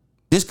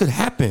 This could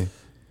happen.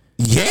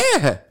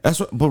 Yeah,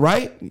 that's what. But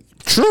right,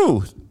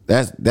 true.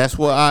 That's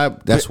why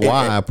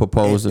I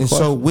propose the question.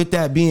 So with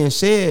that being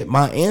said,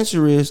 my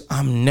answer is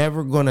I'm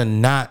never gonna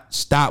not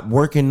stop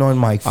working on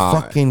my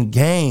fucking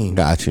game.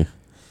 Got you.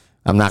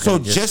 I'm not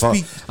gonna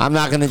I'm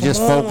not gonna just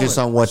focus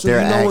on what they're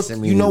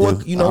asking me to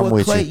do.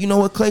 You know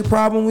what Clay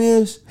problem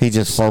is? He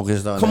just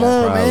focused on. Come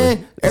on,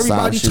 man.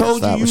 Everybody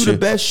told you the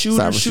best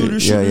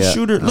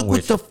shooter. Look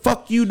what the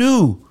fuck you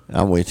do.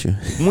 I'm with you.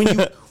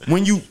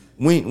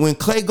 When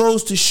Clay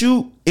goes to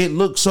shoot, it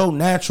looks so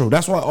natural.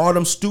 That's why all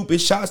them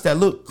stupid shots that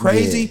look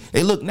crazy,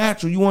 they look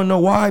natural. You want to know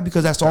why?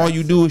 Because that's all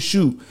you do is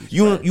shoot.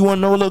 You want to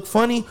know what look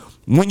funny?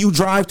 When you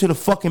drive to the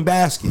fucking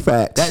basket.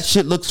 Facts. That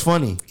shit looks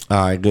funny.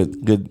 All right,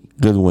 good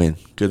win.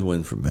 Good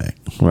win for Mac.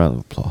 Round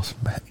of applause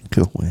for Mac.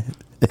 Good win.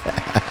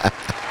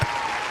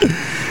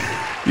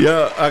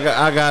 Yo,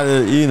 I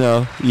gotta,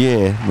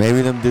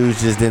 maybe them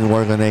dudes just didn't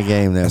work on their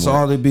game that That's much.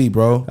 all it be,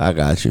 bro. I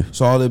got you.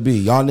 That's all it be.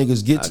 Y'all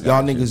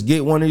niggas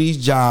get one of these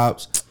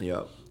jobs.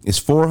 Yep. It's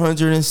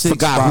 406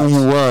 Forgot spots. who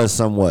you was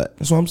somewhat.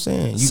 That's what I'm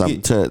saying.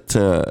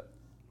 To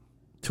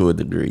a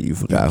degree, you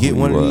forgot. You get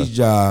one of these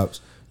jobs.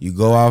 You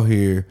go out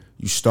here.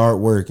 You start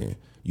working.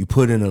 You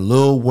put in a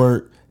little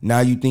work.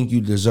 Now you think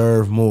you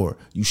deserve more.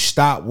 You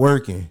stop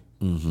working.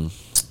 Mm-hmm.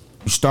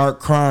 You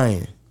start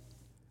crying.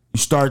 You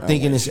start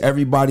thinking it's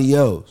everybody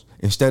else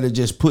instead of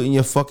just putting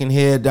your fucking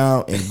head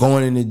down and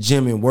going in the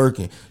gym and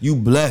working. You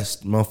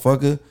blessed,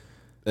 motherfucker.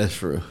 That's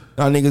true.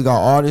 Y'all niggas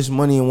got all this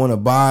money and want to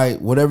buy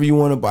whatever you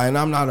want to buy, and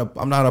I'm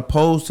not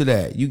opposed to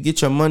that. You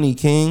get your money,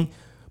 king,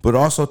 but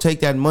also take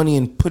that money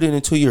and put it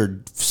into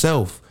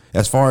yourself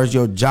as far as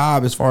your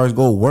job, as far as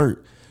go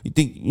work. You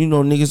think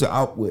niggas are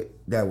out with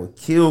that would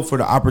kill for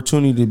the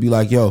opportunity to be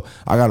like, yo,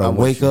 I gotta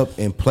wake up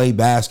and play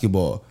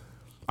basketball.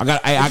 I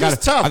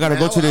gotta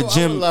go to the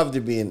gym. I would love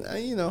to be in,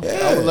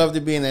 I would love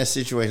to be in that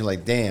situation.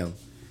 Like, damn,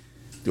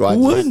 do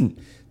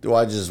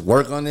I just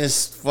work on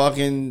this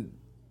fucking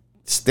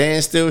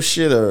standstill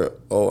shit,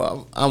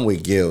 or I'm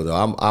with Gil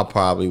though. I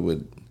probably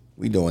would.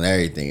 We doing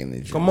everything in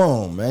the gym. Come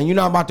on, man. You're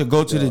not about to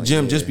go to the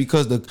gym just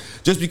because the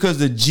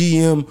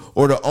GM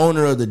or the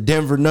owner of the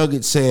Denver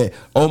Nuggets said,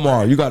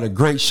 Omar, you got a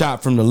great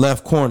shot from the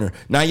left corner.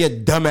 Now your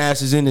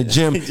dumbass is in the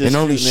gym and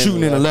only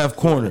shooting in the left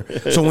corner.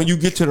 So when you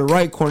get to the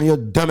right corner, your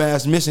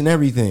dumbass missing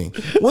everything.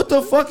 What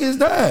the fuck is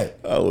that?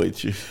 I'm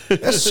with you.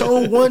 That's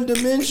so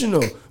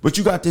one-dimensional. But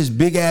you got this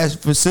big-ass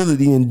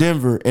facility in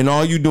Denver and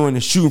all you doing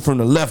is shooting from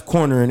the left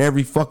corner in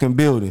every fucking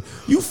building.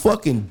 You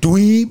fucking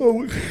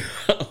dweeb.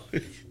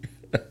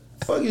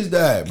 Fuck is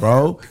that,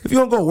 bro? If you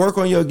don't go work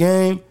on your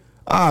game,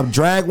 I'll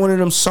drag one of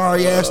them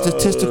sorry ass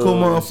statistical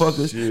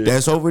motherfuckers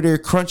that's over there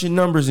crunching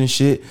numbers and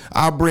shit.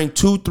 I'll bring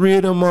 2-3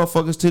 of them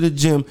motherfuckers to the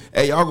gym.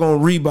 Hey, y'all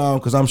gonna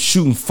rebound because I'm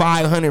shooting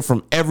 500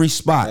 from every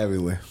spot.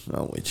 Everywhere.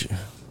 I'm with you.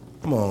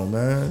 Come on,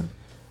 man.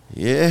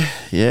 Yeah.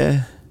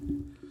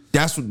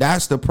 That's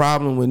the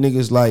problem with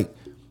niggas like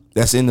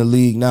that's in the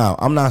league now.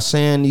 I'm not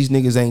saying these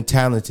niggas ain't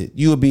talented.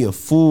 You would be a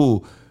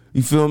fool.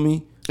 You feel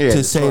me?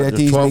 To say that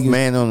these niggas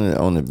man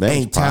on the bench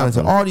ain't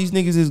talented. All these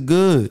niggas is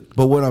good,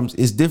 but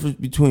it's difference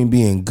between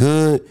being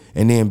good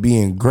and then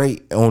being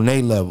great on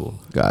their level.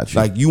 Gotcha.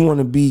 Like you want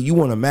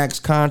a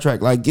max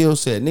contract. Like Gil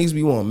said, niggas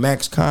be wanting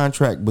max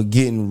contract, but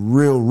getting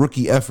real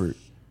rookie effort.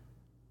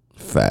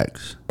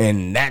 Facts,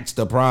 and that's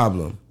the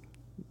problem.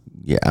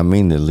 Yeah, I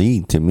mean the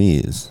league to me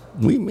is.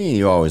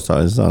 You always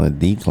thought it's on a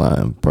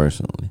decline.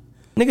 Personally,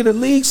 nigga, the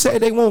league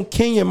said they want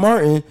Kenyon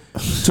Martin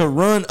to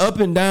run up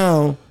and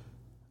down.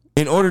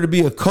 In order to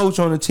be a coach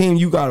on the team,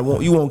 you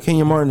want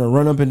Kenyon Martin to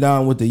run up and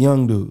down with the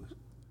young dudes.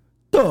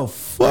 The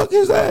fuck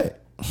is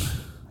that?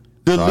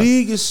 The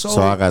league is so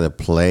I got to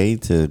play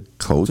to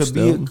coach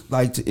them.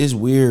 It's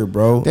weird,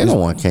 bro. They don't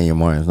want Kenyon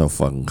Martin as no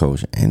fucking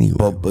coach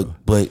anyway.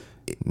 But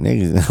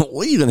Niggas,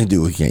 what are you gonna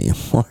do with Kenyon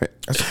Martin?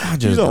 I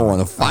just You don't don't- want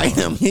to fight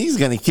him. He's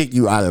gonna kick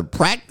you out of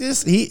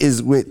practice. He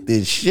is with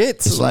this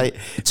shit. Like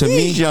to me,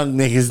 these young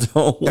niggas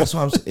don't. That's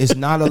what I'm saying. It's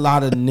not a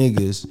lot of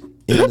niggas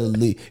in the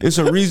league. It's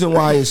a reason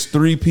why it's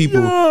 3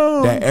 people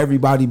that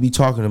everybody be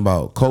talking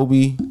about: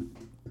 Kobe,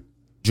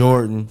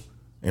 Jordan,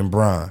 and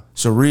Bron.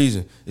 It's a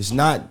reason. It's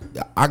not.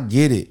 I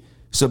get it.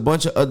 It's a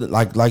bunch of other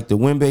like the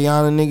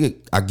Wembanyama nigga.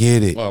 I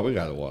get it. Oh, we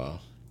got a while.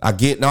 I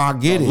get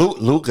it.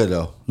 Luka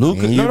though.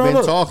 Luka, You've been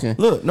look, talking.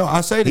 Look, no, I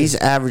say this. He's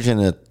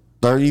averaging a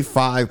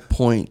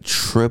 35-point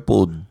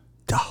triple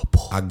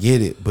double. I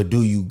get it, but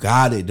do you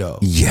got it though?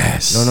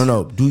 Yes.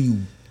 No. Do you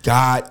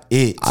got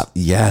it?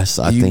 Yes,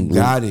 I you think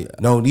got it.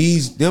 No,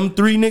 them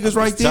 3 niggas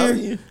right there.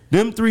 telling you.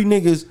 Them 3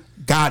 niggas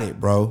got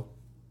it, bro.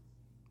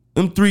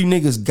 Them 3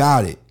 niggas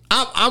got it.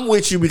 I'm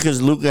with you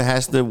because Luka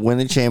has to win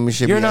a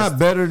championship. You're not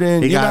better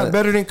than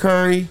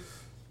Curry.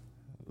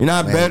 You're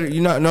not better.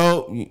 You're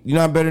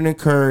not better than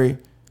Curry.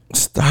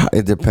 Stop.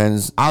 It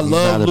depends. I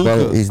love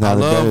Luka. He's not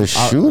a better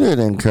shooter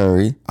than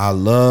Curry. I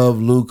love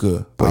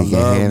Luka. But he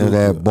can handle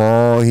that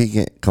ball. He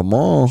can. Come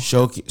on.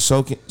 Soaking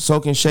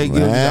Shea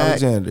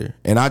Gilgeous-Alexander.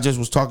 And I just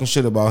was talking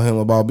shit about him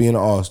about being an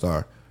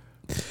all-star.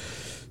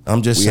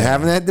 I'm just saying. We're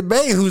having that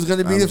debate. Who's going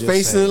to be I'm the just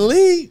face saying. of the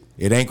league?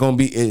 It ain't gonna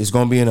be. It's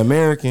gonna be an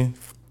American.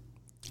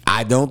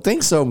 I don't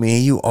think so,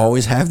 man. You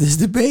always have this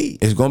debate.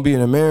 It's gonna be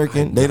an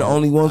American. They the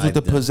only ones with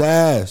the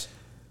pizzazz.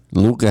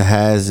 Luka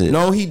has it.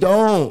 No, he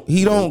don't.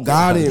 He don't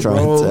got I'm it,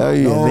 trying bro. to tell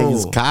you, no.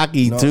 niggas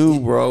cocky too,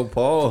 bro.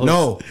 Pause.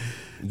 No,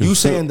 you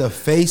saying the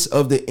face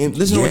of the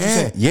listen to what you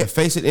saying. Yeah. The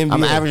face of the NBA.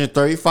 I'm averaging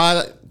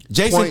 35.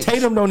 Jason points.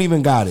 Tatum don't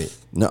even got it.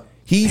 No,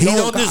 He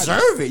don't got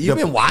deserve it. You've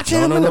been watching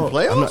him in the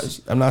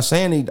playoffs. I'm not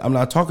saying I'm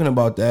not talking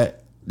about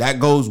that. That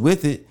goes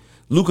with it.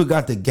 Luka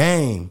got the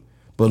game,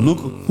 but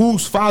Luka,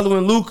 who's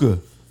following Luka?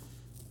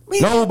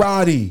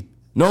 Nobody.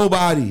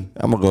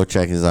 I'm gonna go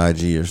check his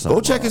IG or something.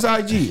 Go check his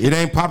IG. It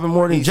ain't popping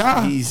more than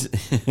Ja. Ja.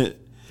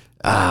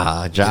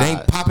 It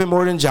ain't popping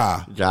more than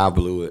Ja. Ja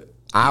blew it.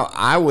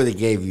 I would have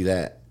gave you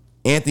that.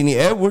 Anthony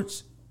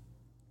Edwards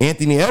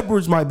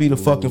might be the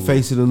fucking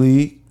face of the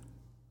league.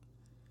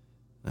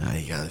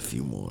 He got a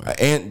few more.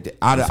 And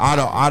out of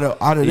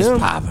He's them,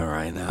 popping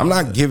right now. I'm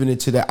not giving it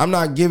to that. I'm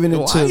not giving it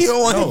Why to. you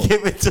don't want to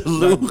give it to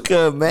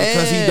Luka, man?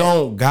 Because he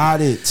don't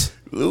got it.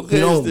 Luka He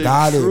is don't the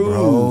got truth. it,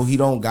 bro. He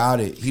don't got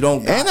it. He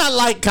don't. Got And I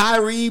like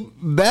Kyrie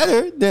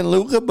better than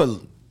Luka, but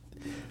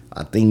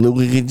I think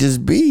Luka can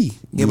just be.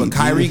 Yeah, but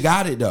Kyrie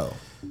got it though.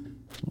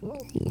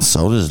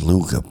 So does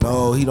Luka, bro.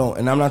 No, he don't.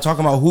 And I'm not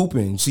talking about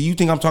hooping. See, you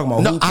think I'm talking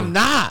about No, hooping?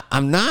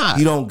 I'm not.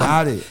 He don't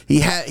got it. He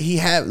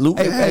had.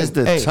 Luka has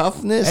the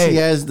toughness. He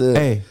has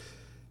the.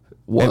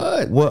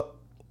 What? What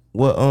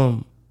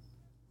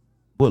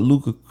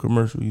Luka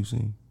commercial you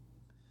seen?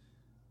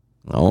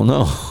 I don't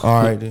know.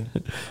 All right, then.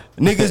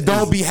 Niggas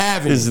don't be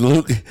having Is it.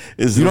 Luka?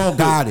 You don't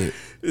got it.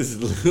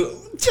 Just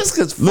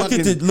because Look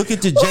at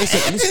the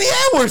Jason. Anthony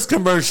Edwards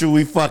commercial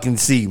we fucking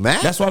see, man.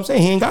 That's what I'm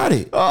saying. He ain't got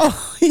it.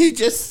 Oh, you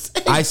just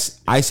said.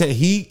 I said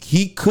he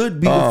could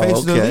be the face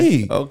of the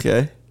league,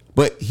 Okay,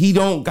 but he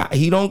don't got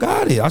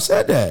it. I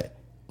said that.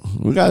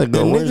 we gotta The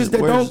go. niggas that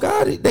don't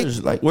got it, they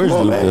like Where's come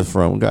on, Luka man.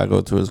 from? We gotta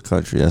go to his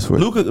country. That's where.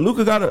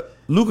 Luka got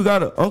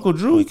a Uncle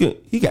Drew. He can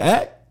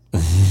act.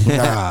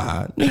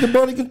 Nah, nigga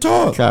barely can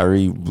talk.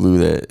 Kyrie blew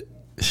that.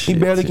 He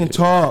barely can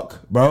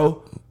talk,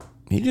 bro.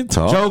 He can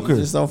talk. Joker.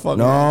 He just don't fucking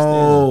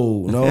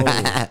no,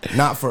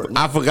 not for.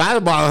 I forgot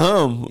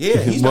about him. Yeah,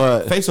 he's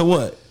not face of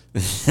what?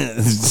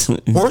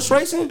 Horse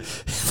racing?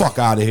 Fuck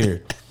out of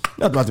here.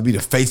 Not about to be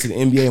the face of the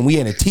NBA and we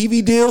in a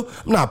TV deal.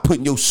 I'm not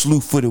putting your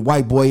slew-footed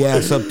white boy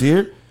ass up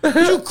there.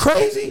 You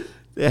crazy?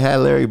 They had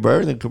Larry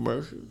Bird in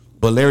commercials.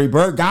 But Larry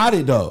Bird got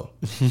it though.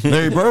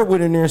 Larry Bird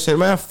went in there and said,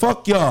 "Man,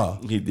 fuck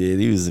y'all." He did.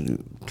 He was a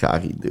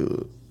cocky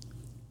dude.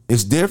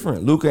 It's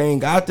different. Luka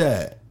ain't got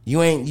that.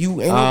 You ain't.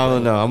 I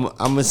don't know.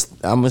 I'm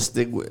gonna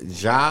stick with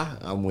Ja.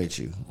 I'm with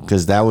you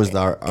because that was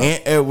our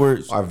Ant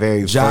Edwards, our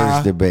very Ja.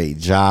 first debate.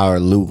 Ja or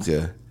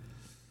Luka.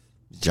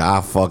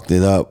 Ja fucked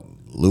it up.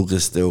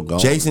 Luka's still going.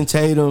 Jason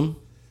Tatum,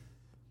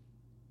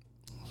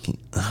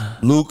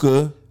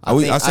 Luka.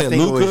 I said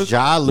think it Luka, was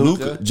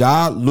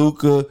Ja,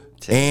 Luka,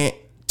 and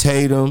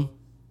Tatum.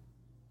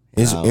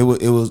 It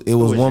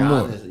was one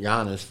more.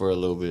 Giannis for a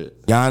little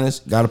bit.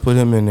 Giannis, got to put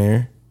him in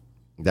there.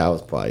 That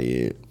was probably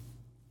it.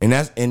 And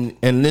that's and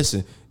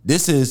listen,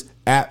 this is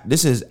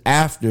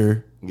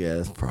after. Yeah,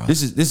 that's probably.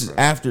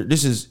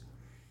 This is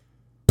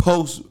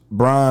post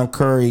Brian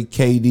Curry,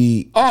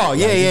 KD. Oh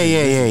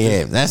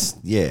yeah. That's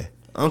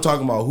I'm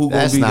talking about who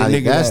gonna That's be the not.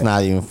 nigga. That's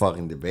not even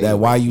fucking debate. That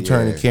why you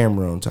turn the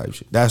camera on type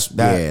shit. That's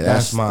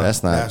my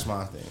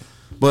thing.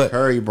 But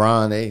Curry,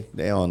 Bron, they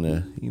on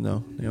the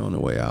they on the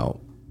way out.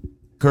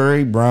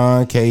 Curry,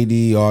 Bron,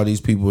 KD, all these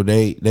people,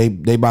 they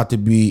about to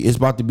be. It's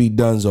about to be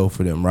donezo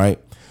for them, right?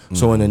 Mm-hmm.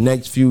 So in the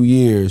next few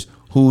years,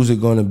 who's it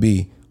gonna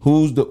be?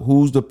 Who's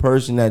the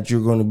person that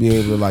you're gonna be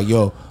able to like?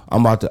 Yo,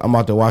 I'm about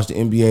to watch the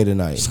NBA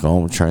tonight. It's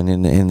gonna turn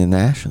into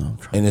international,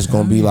 and it's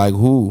gonna be like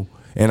who?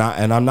 And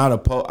I'm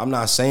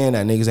not saying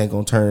that niggas ain't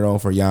gonna turn it on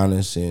for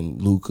Giannis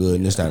and Luka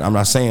and this that. I'm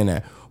not saying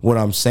that. What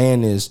I'm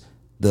saying is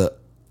the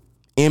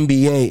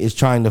NBA is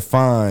trying to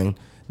find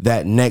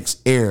that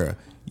next era.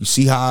 You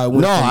see how it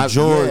went from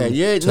Jordan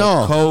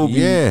to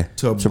Kobe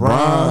to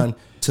Bron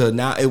to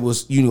now it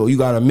was, you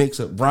got a mix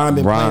of Bron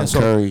been playing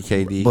Curry,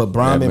 KD. But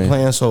Bron been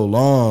playing so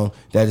long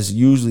that it's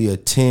usually a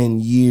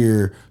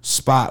 10-year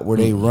spot where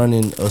they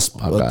running a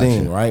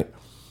thing, right?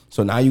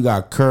 So now you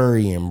got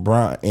Curry and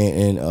Bron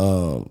and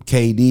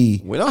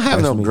KD. We don't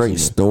have no great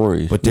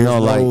stories, but there's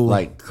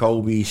like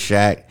Kobe,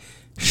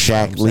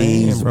 Shaq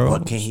leaves.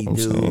 What can he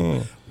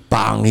do?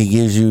 Bang, he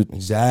gives you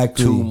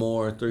exactly 2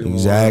 more, 3 more.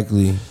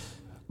 Exactly.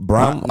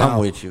 Bron, I'm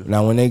with you.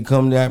 Now when they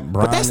come to that,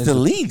 Bron, but that's the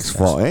league's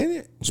fault, ain't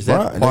it? Is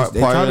that part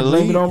of the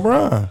league? It on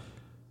Bron.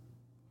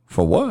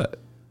 For what?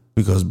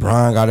 Because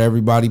Bron got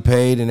everybody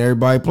paid and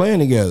everybody playing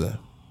together.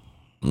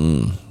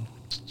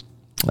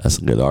 That's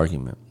a good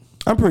argument.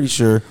 I'm pretty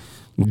sure.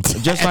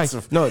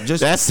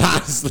 That's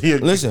honestly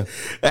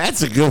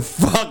that's a good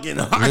fucking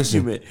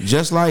argument.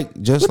 Just like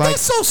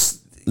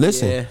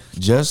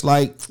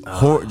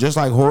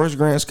Horace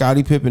Grant,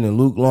 Scottie Pippen, and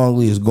Luke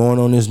Longley is going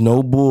on this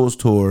No Bulls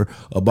tour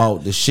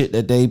about the shit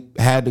that they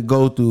had to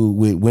go through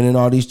with winning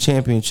all these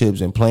championships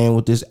and playing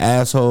with this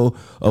asshole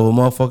of a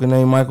motherfucker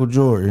named Michael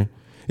Jordan.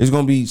 It's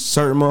gonna be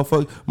certain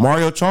motherfuckers.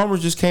 Mario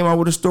Chalmers just came out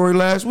with a story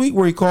last week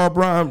where he called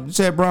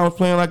said Brown was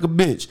playing like a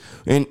bitch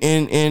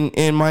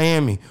in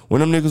Miami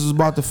when them niggas was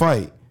about to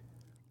fight.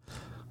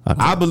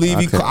 I believe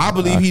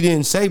he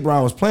didn't say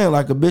Brown was playing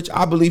like a bitch.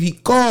 I believe he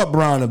called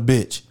Brown a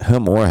bitch.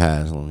 Him or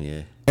Haslam,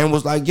 yeah. And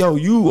was like, yo,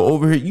 you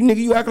over here,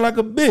 you acting like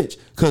a bitch.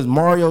 Cause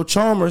Mario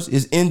Chalmers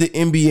is in the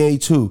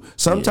NBA too.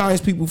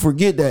 Sometimes people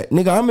forget that.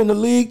 Nigga, I'm in the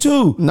league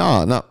too.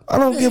 No. I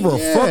don't give a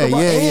fuck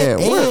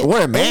about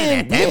We're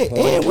men at that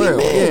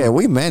point.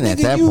 We men at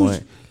that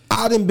point.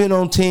 I done been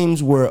on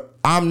teams where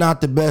I'm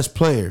not the best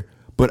player,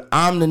 but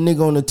I'm the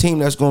nigga on the team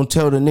that's gonna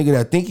tell the nigga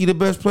that think he the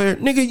best player,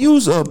 nigga,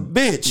 you's a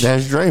bitch.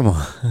 That's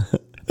Draymond.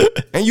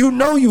 And you a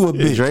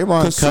bitch.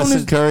 Draymond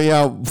cussing Curry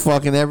out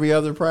fucking every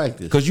other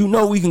practice. Cause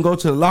we can go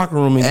to the locker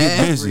room and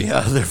get busy. Every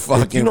other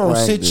fucking if you don't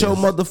practice. sit your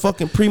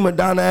motherfucking prima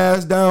donna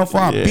ass down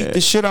before I beat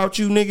the shit out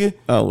you, nigga.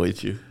 I'm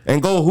with you.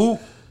 And go hoop.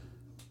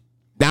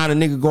 Now the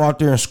nigga go out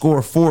there and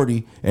score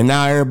 40 and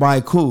now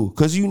everybody cool.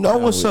 Cause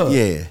what's up.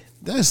 Yeah.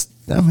 That's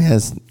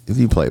if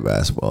you play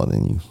basketball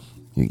then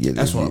you get it.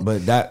 That's what,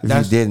 but if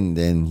you didn't,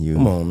 then you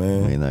come on,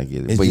 man. may not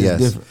get it. It's but yes,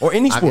 different. Or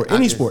any sport,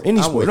 any sport.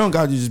 It don't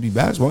got to just be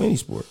basketball. Any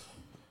sport.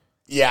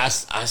 Yeah,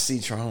 I see.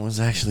 Tron was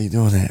actually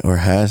doing that, or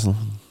Haslam.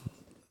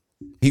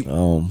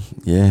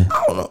 Yeah,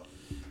 I don't know.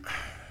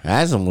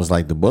 Haslam was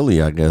like the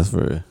bully, I guess.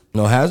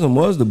 Haslam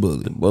was the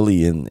bully. The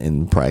bully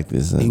in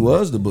practice. He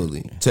was the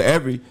bully to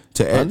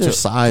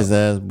undersized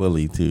ass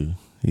bully too.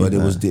 But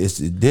it's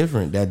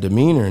different. That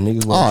demeanor,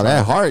 niggas.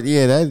 That heart,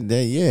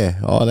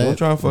 all that. Don't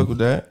try to fuck with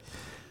that.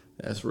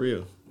 That's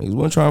real. Niggas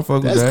wasn't trying to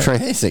fuck with that. That's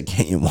crazy. They said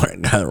Kane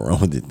got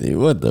wrong with it.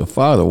 What the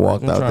father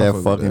walked out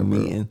that fucking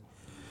meeting.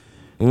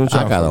 I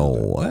got a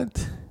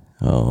what?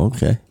 Oh,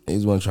 okay.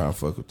 Niggas wasn't trying to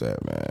fuck with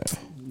that, man.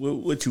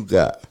 What you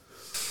got?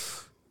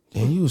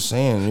 And you was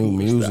saying new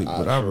music,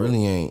 but I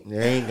really ain't.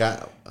 They ain't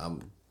got.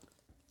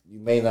 You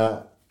may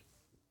not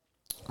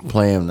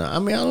play him now. I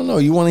mean, I don't know.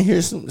 You want to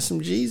hear some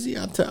Jeezy?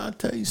 I'll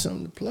tell you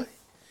something to play.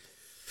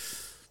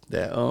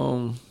 That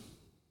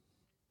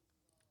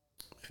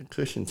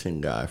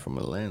Cushington guy from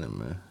Atlanta,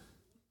 man.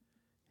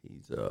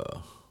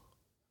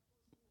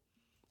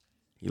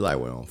 He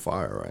lightweight on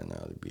fire right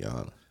now, to be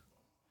honest.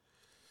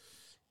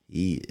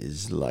 He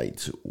is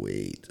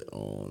lightweight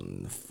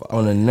on fire.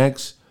 On the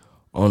next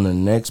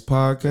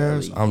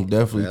podcast, I'm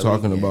definitely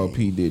talking about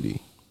P.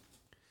 Diddy.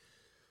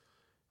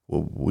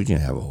 Well, we can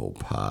have a whole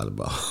pod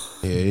about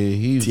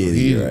he's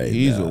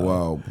a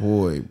wild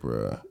boy,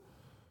 bruh.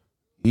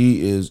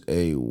 He is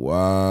a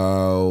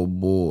wild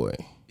boy.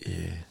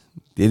 Yeah.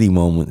 Diddy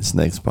moments,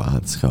 next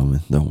pod's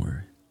coming. Don't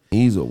worry.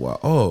 He's a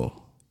wild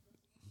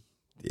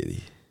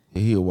Diddy.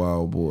 He a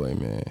wild boy,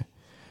 man.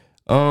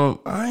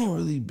 I ain't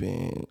really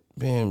been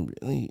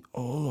really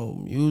on no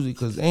music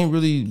because ain't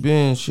really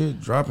been shit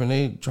dropping.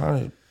 They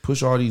trying to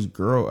push all these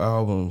girl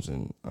albums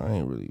and I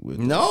ain't really with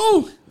it.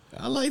 No,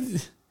 I like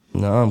it.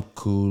 Nah, I'm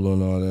cool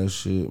on all that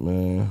shit,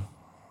 man.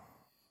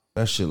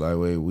 That shit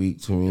lightweight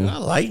weak to me. I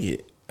like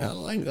it. I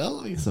like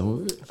some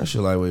of it. That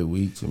shit lightweight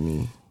weak to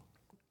me.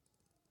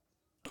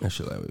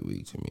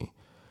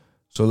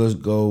 So let's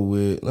go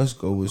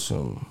with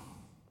some.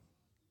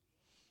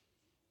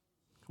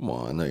 Come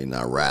on, I know you're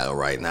not rattled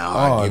right now.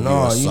 Oh,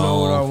 no, you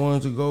know what I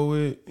wanted to go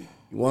with?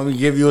 You want me to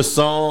give you a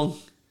song?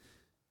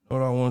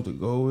 What I wanted to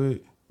go with?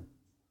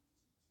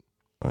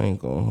 I ain't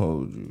gonna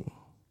hold you.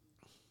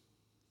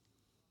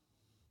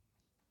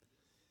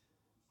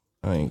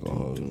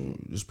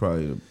 It's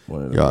probably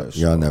one of the best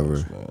y'all songs, never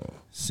man.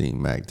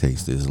 seen Mac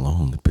takes this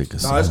long to pick a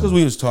song. No, it's because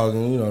we was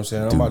talking, you know what I'm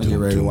saying? I'm about to get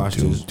ready to watch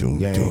this game,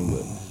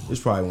 but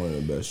it's probably one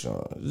of the best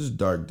songs. This is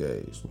Dark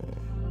Days, man.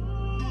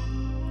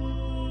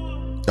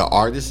 The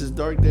artist is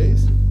Dark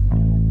Days?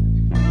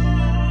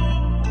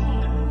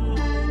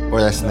 Or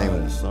that's the name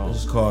of the song.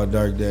 It's called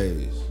Dark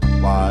Days.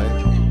 By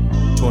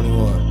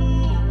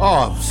 21.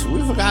 Oh,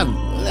 we forgot.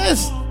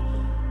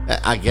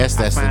 I guess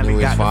that's the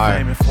newest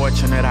fire.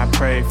 Fortunate I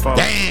prayed for.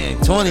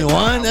 Dang,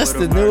 21? That's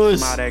the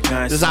newest.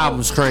 This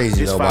album's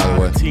crazy though, by the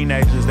way.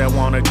 Teenagers that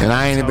wanna And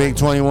I ain't a big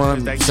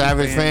 21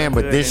 Savage fan,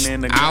 but this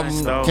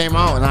album came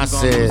out and I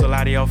said,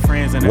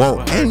 whoa.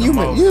 And you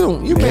made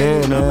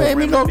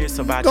me go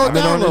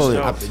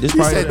download it.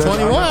 You said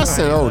 21? I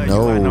said, oh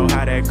no.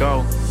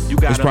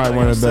 It's probably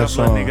one of the best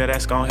songs.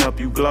 That's gonna help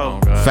you glow.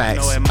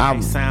 Facts.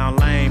 Sound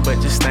lame, but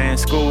just stay in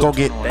school. Go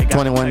get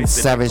 21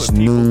 Savage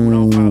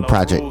new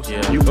project.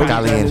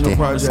 Caliente.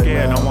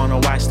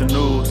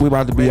 We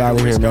about to be out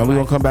of here, man. We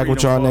gonna come back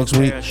with y'all next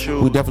week.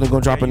 We definitely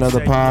gonna drop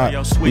another pod.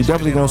 We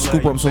definitely gonna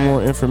scoop up some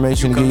more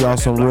information to give y'all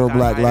some real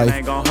black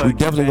life. We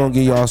definitely gonna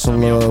give y'all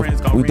some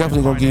love. We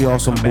definitely gonna give y'all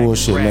some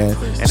bullshit, man.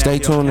 Stay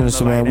tuned in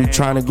this, man. We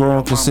trying to grow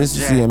on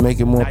consistency and make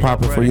it more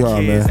popular for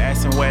y'all, man.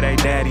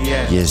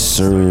 Yes,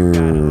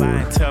 sir.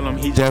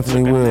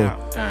 Definitely will.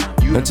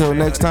 Until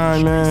next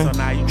time, man.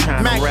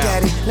 Mac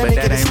Daddy, let me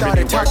get it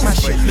started. Talk my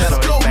shit.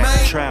 Let's go,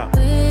 man.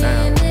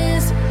 When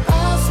it's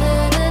all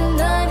said and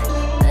done,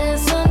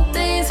 there's some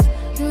things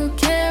you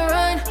can't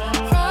run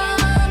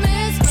from.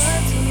 It's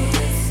hard to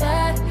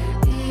decide,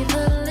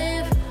 either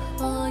live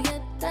or you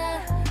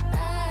die.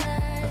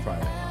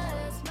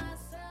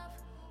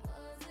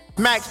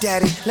 Mac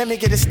Daddy, let me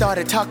get it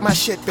started. Talk my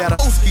shit better.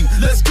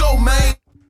 Let's go, man.